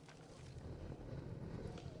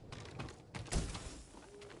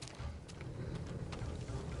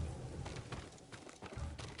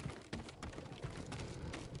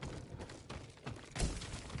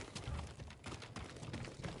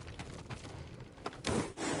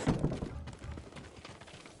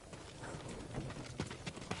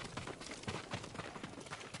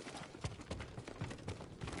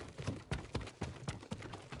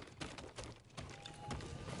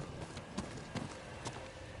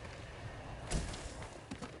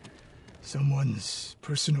 Someone's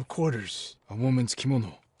personal quarters. A woman's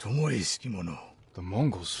kimono. Tomoe's kimono. The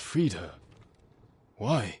Mongols freed her.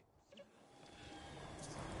 Why?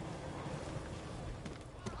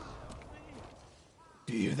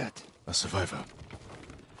 Do you hear that? A survivor.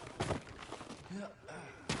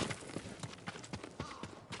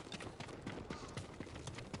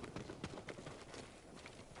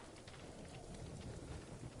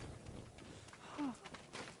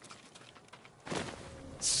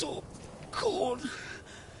 So cold.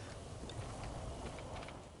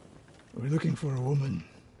 We're looking for a woman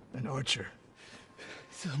an archer.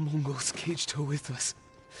 The Mongols caged her with us.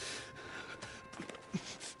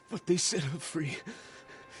 But they set her free.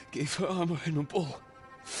 Gave her armor and a bow.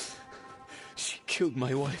 She killed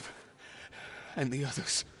my wife. And the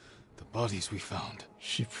others. The bodies we found.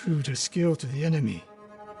 She proved her skill to the enemy.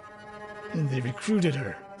 And they recruited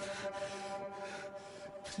her.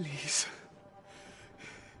 Please.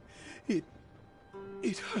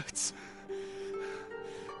 It hurts.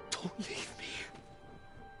 Don't leave me.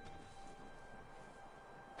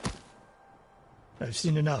 I've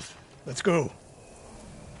seen enough. Let's go.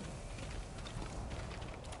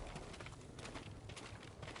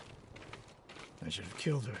 I should have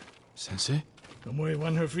killed her. Sensei? Tomoe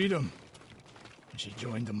won her freedom. And she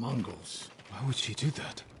joined the Mongols. Why would she do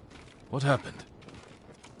that? What happened?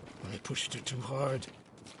 I pushed her too hard.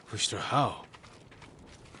 Pushed her how?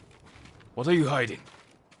 What are you hiding?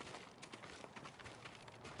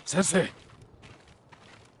 Sensei!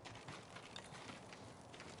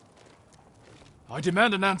 I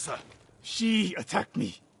demand an answer. She attacked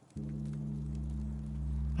me.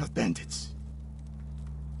 Not bandits.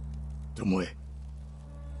 Tomoe.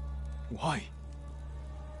 Why?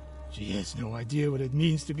 She has no idea what it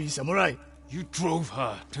means to be samurai. You drove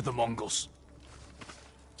her to the Mongols.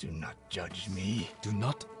 Do not judge me. Do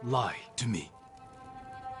not lie to me.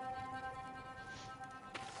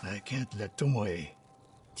 I can't let Tomoe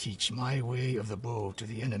teach my way of the bow to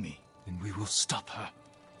the enemy. Then we will stop her.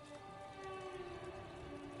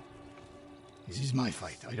 This is my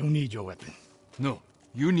fight. I don't need your weapon. No,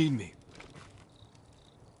 you need me.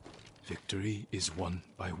 Victory is won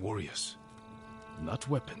by warriors, not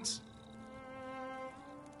weapons.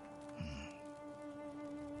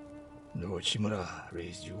 Lord Shimura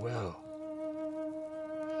raised you well.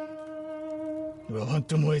 We'll hunt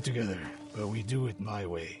Tomoe together, but we do it my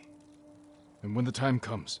way. And when the time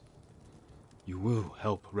comes, you will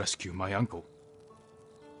help rescue my uncle.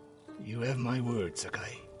 You have my word,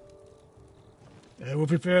 Sakai. I will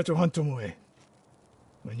prepare to hunt Tomoe.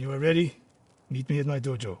 When you are ready, meet me at my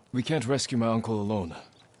dojo. We can't rescue my uncle alone.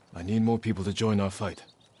 I need more people to join our fight.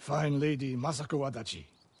 Fine lady Masako Adachi.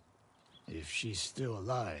 If she's still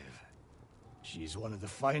alive, she's one of the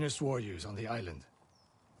finest warriors on the island.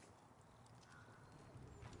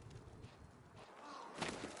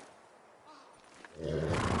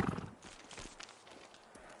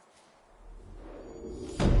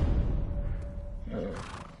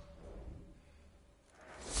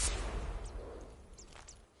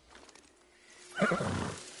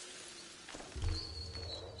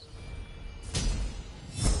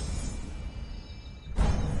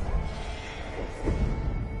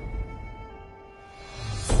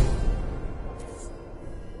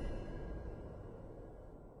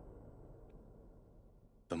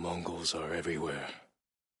 The Mongols are everywhere.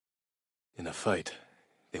 In a fight,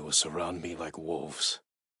 they will surround me like wolves.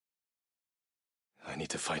 I need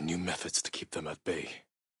to find new methods to keep them at bay.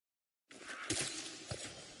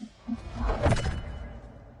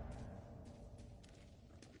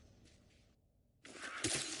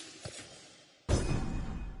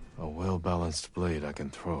 A well-balanced blade I can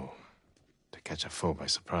throw to catch a foe by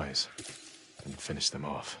surprise and finish them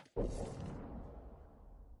off.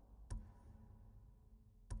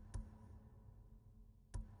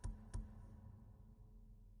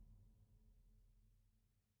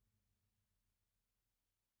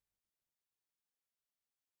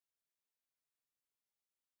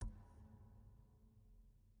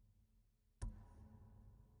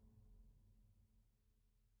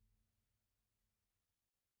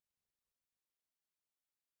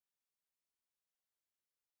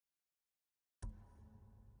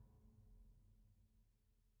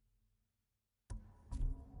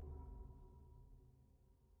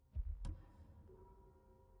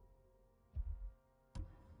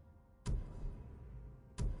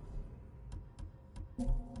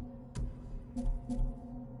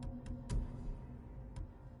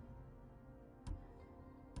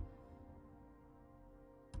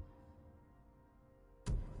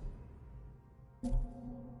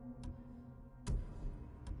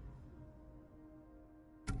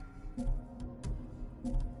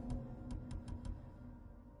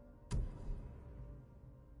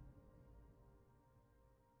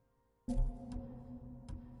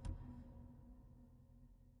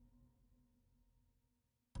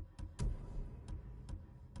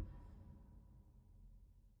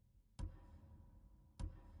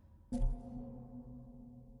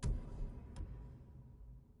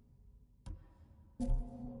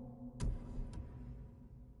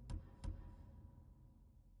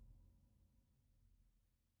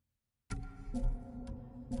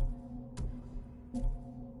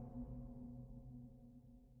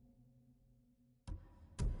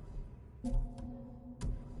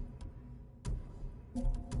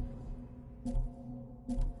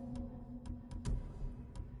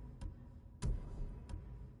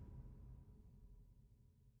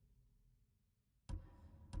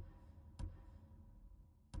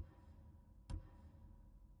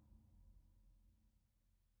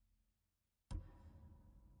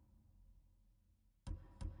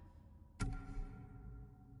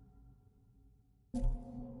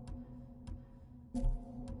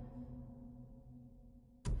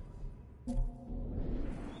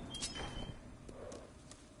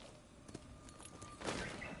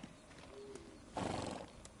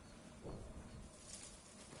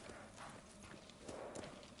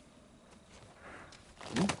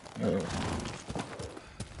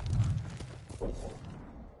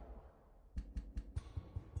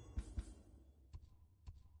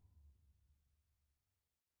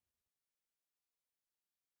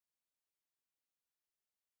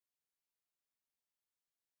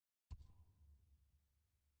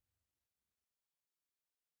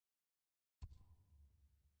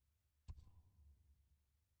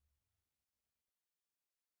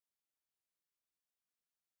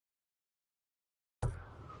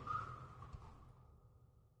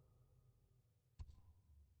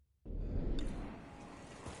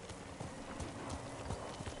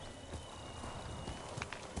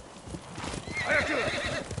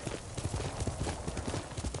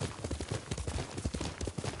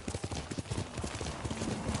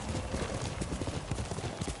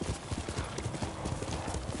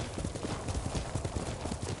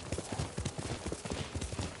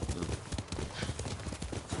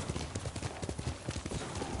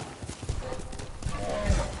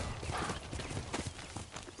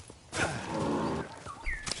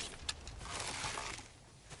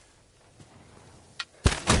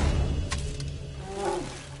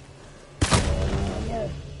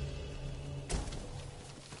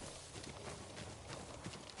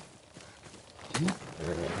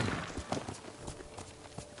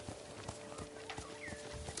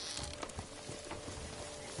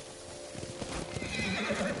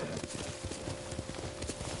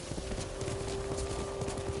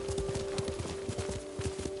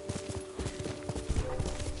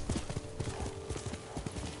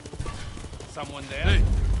 Someone there? Hey!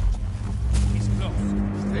 He's close.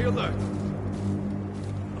 Stay alert.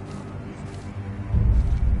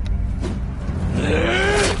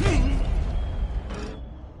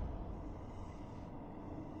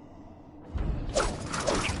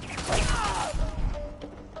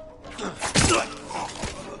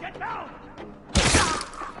 Get down!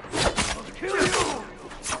 I'll kill you!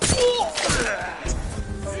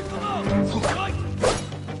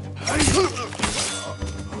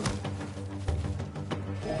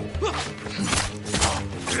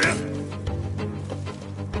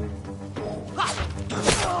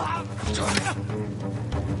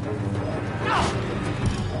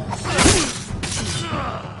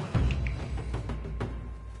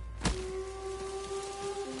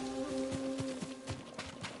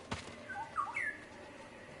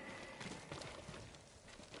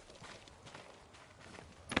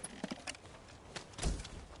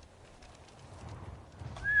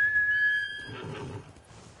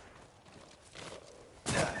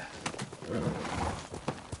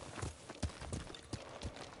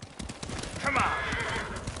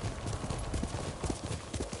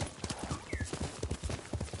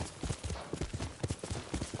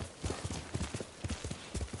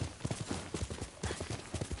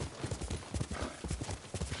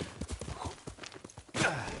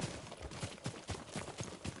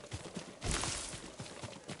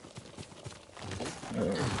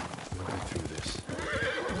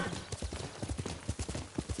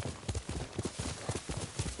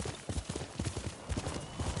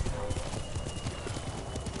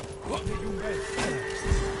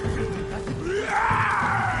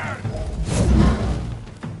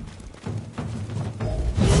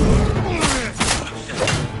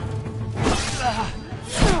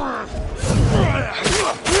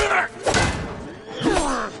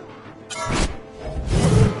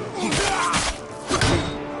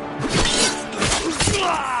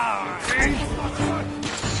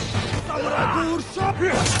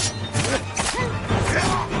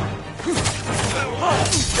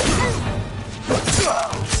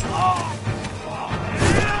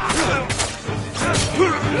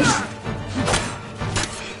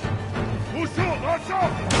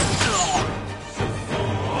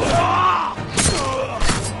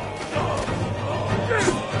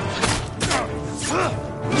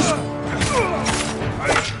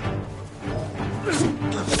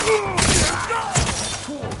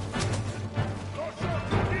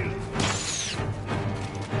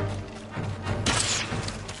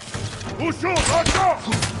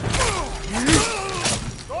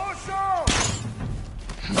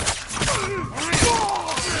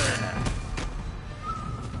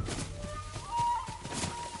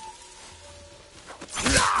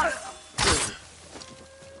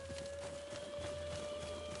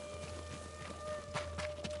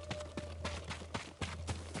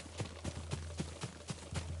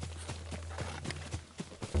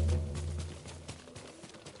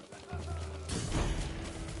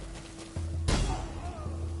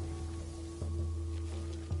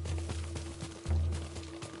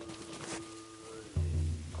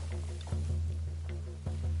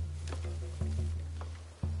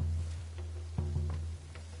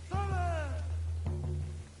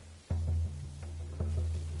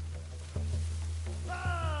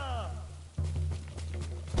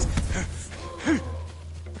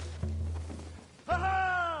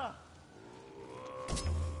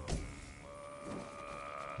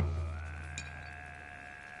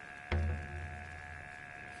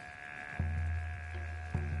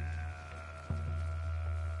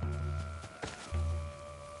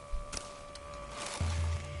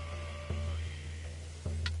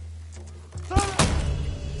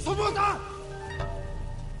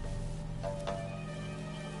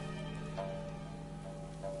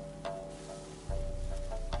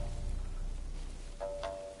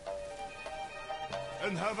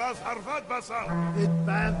 En havas harvat basar. Het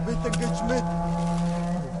band met een gechmet.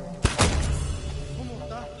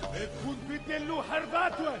 Het goed bitelu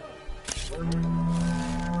harvat.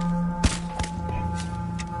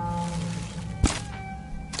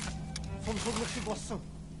 Сонсогдох шиг болсон.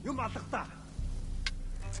 Юм алгатаа.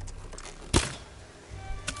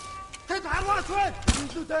 Тэд харваач байна.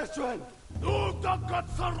 Илүү дайрч байна. Нүг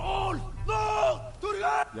даггатсар ол. Нөө!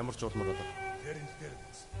 Түргээ! Ямар ч улмаар болоо. Тэр.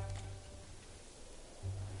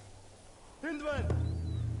 Тэнд байна.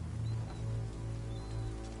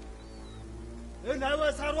 Энэ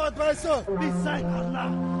хаваас харваад байсан. Би сайн харлаа.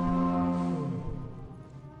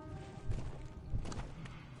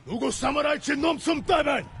 Нүгөө самарай чи номсомтой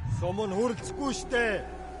байна. Сомон хөрөлцөхгүй штэ.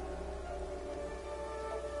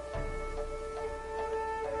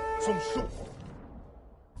 Сум шух.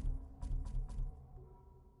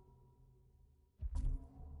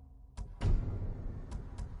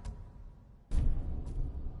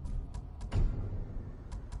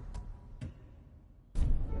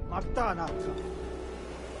 맞다 나카.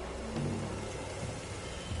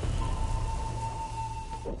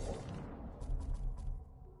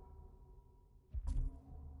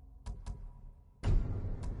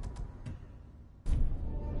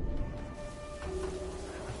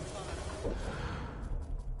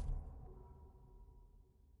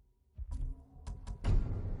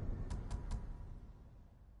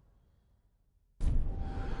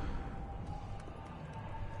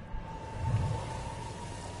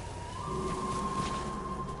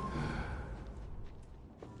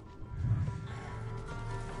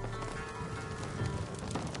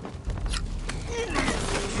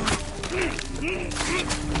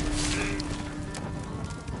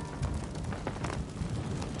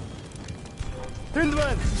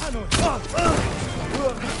 Hindman!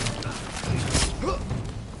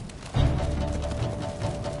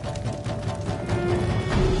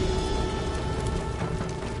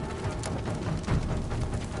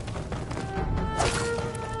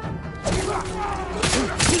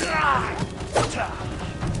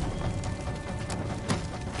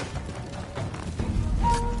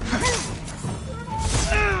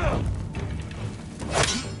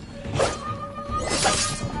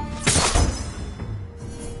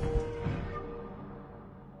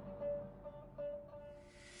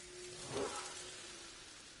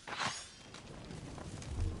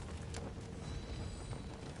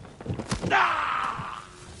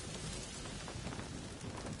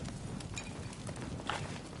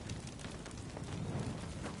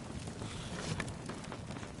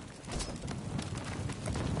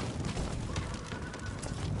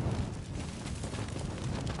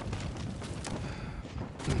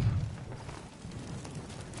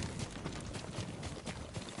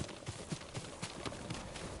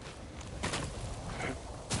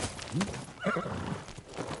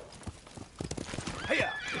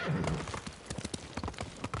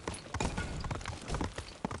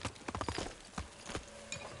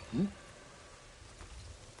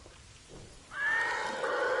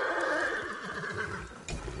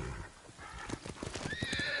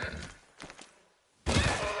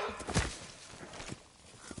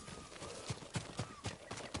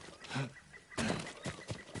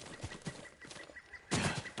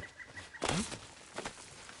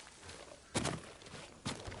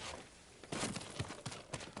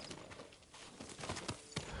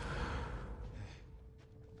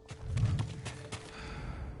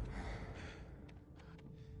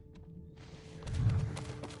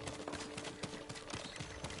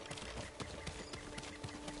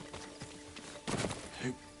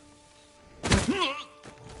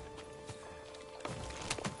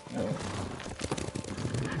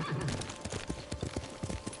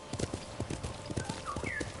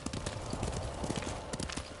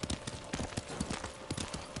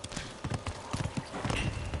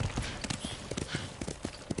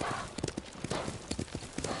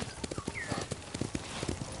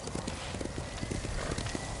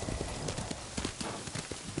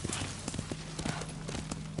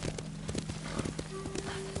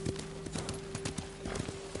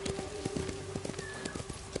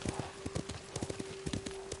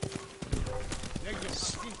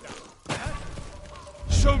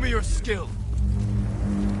 Show me your skill.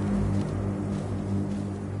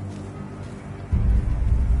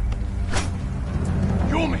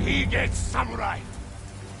 Jamez-iz-to-sick samurai.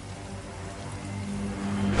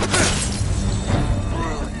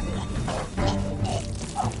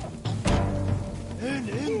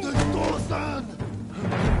 In the Dosan!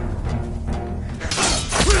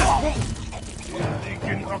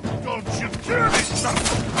 Thinking of don't you kill me, son.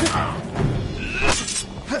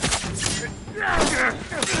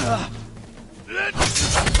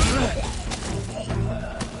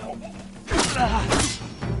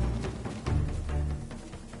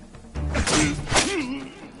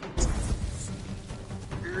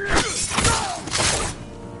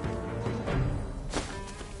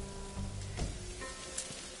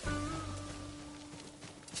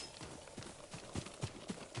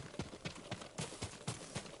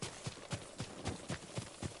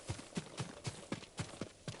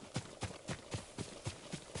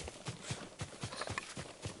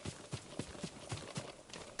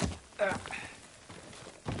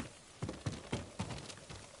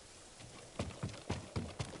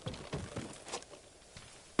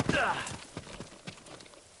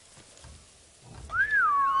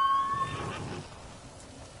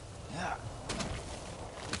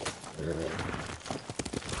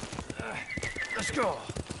 Let's go.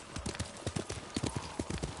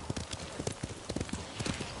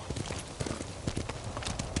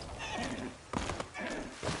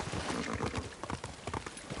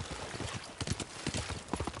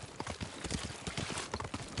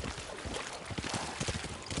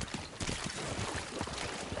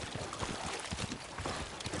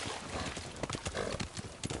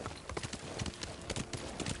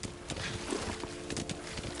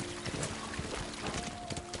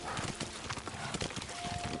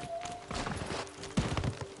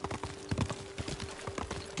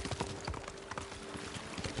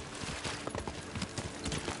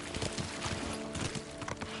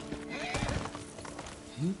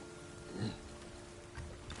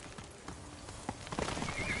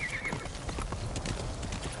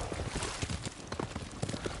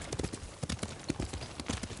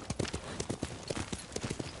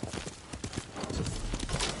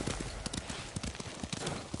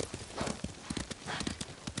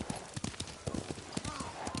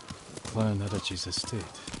 Clan Adachi's estate.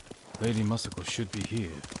 Lady Masako should be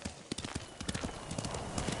here.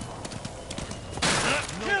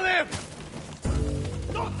 Kill him!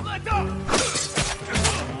 Don't let up!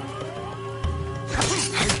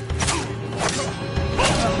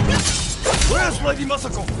 Where's Lady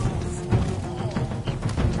Masako?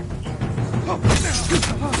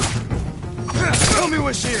 Tell me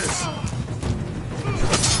where she is!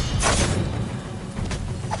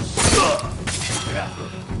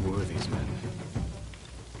 Who were these men?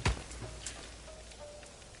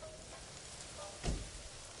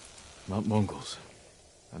 Not Mongols,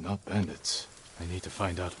 and not bandits. I need to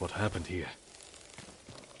find out what happened here.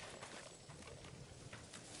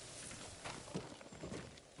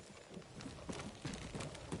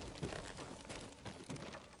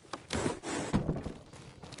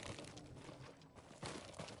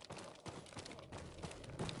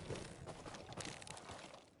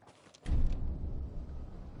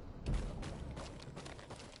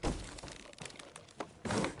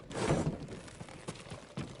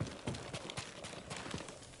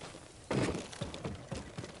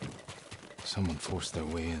 Someone forced their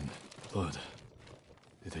way in. Blood.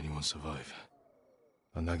 Did anyone survive?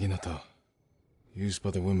 A naginata. Used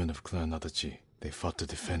by the women of Clan Adachi. They fought to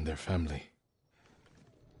defend their family.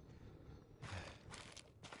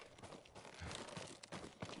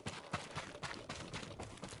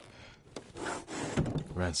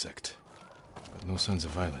 Ransacked. But no signs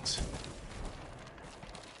of violence.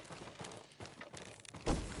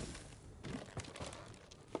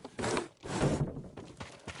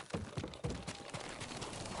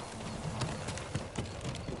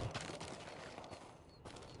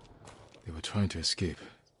 Trying to escape,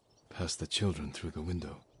 past the children through the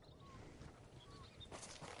window.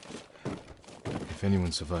 If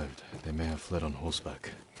anyone survived, they may have fled on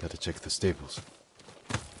horseback. Gotta check the stables.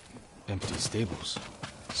 Empty stables.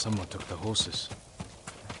 Someone took the horses.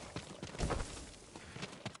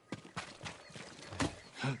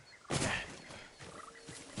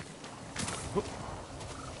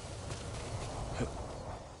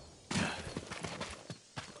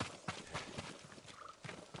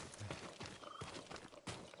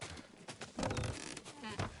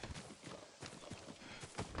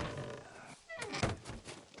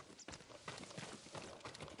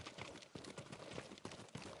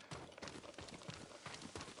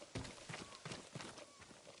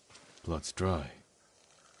 Blood's dry.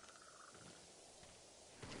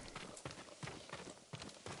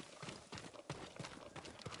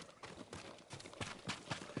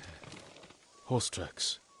 Horse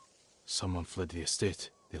tracks. Someone fled the estate.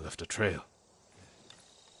 They left a trail.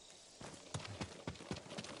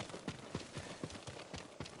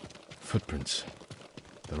 Footprints.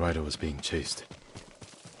 The rider was being chased.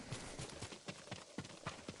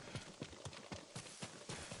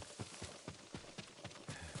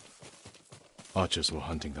 Archers were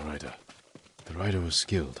hunting the rider. The rider was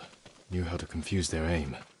skilled, knew how to confuse their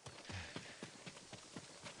aim.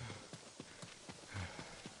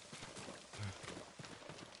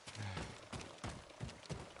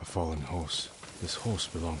 A fallen horse. This horse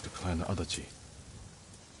belonged to Clan Adachi.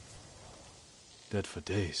 Dead for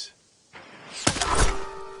days.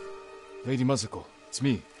 Lady Masako, it's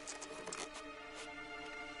me.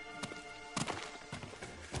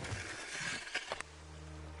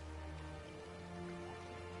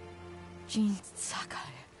 Jin Sakai.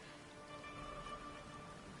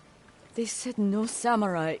 They said no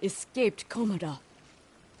samurai escaped Komoda.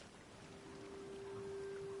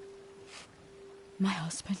 My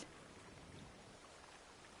husband.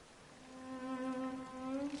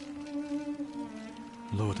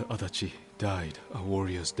 Lord Adachi died a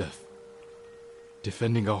warrior's death,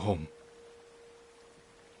 defending our home.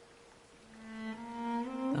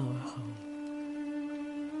 Our home.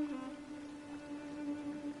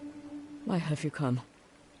 Why have you come?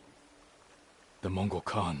 The Mongol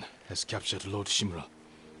Khan has captured Lord Shimura.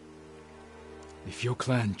 If your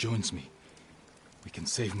clan joins me, we can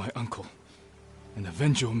save my uncle and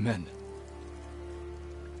avenge your men.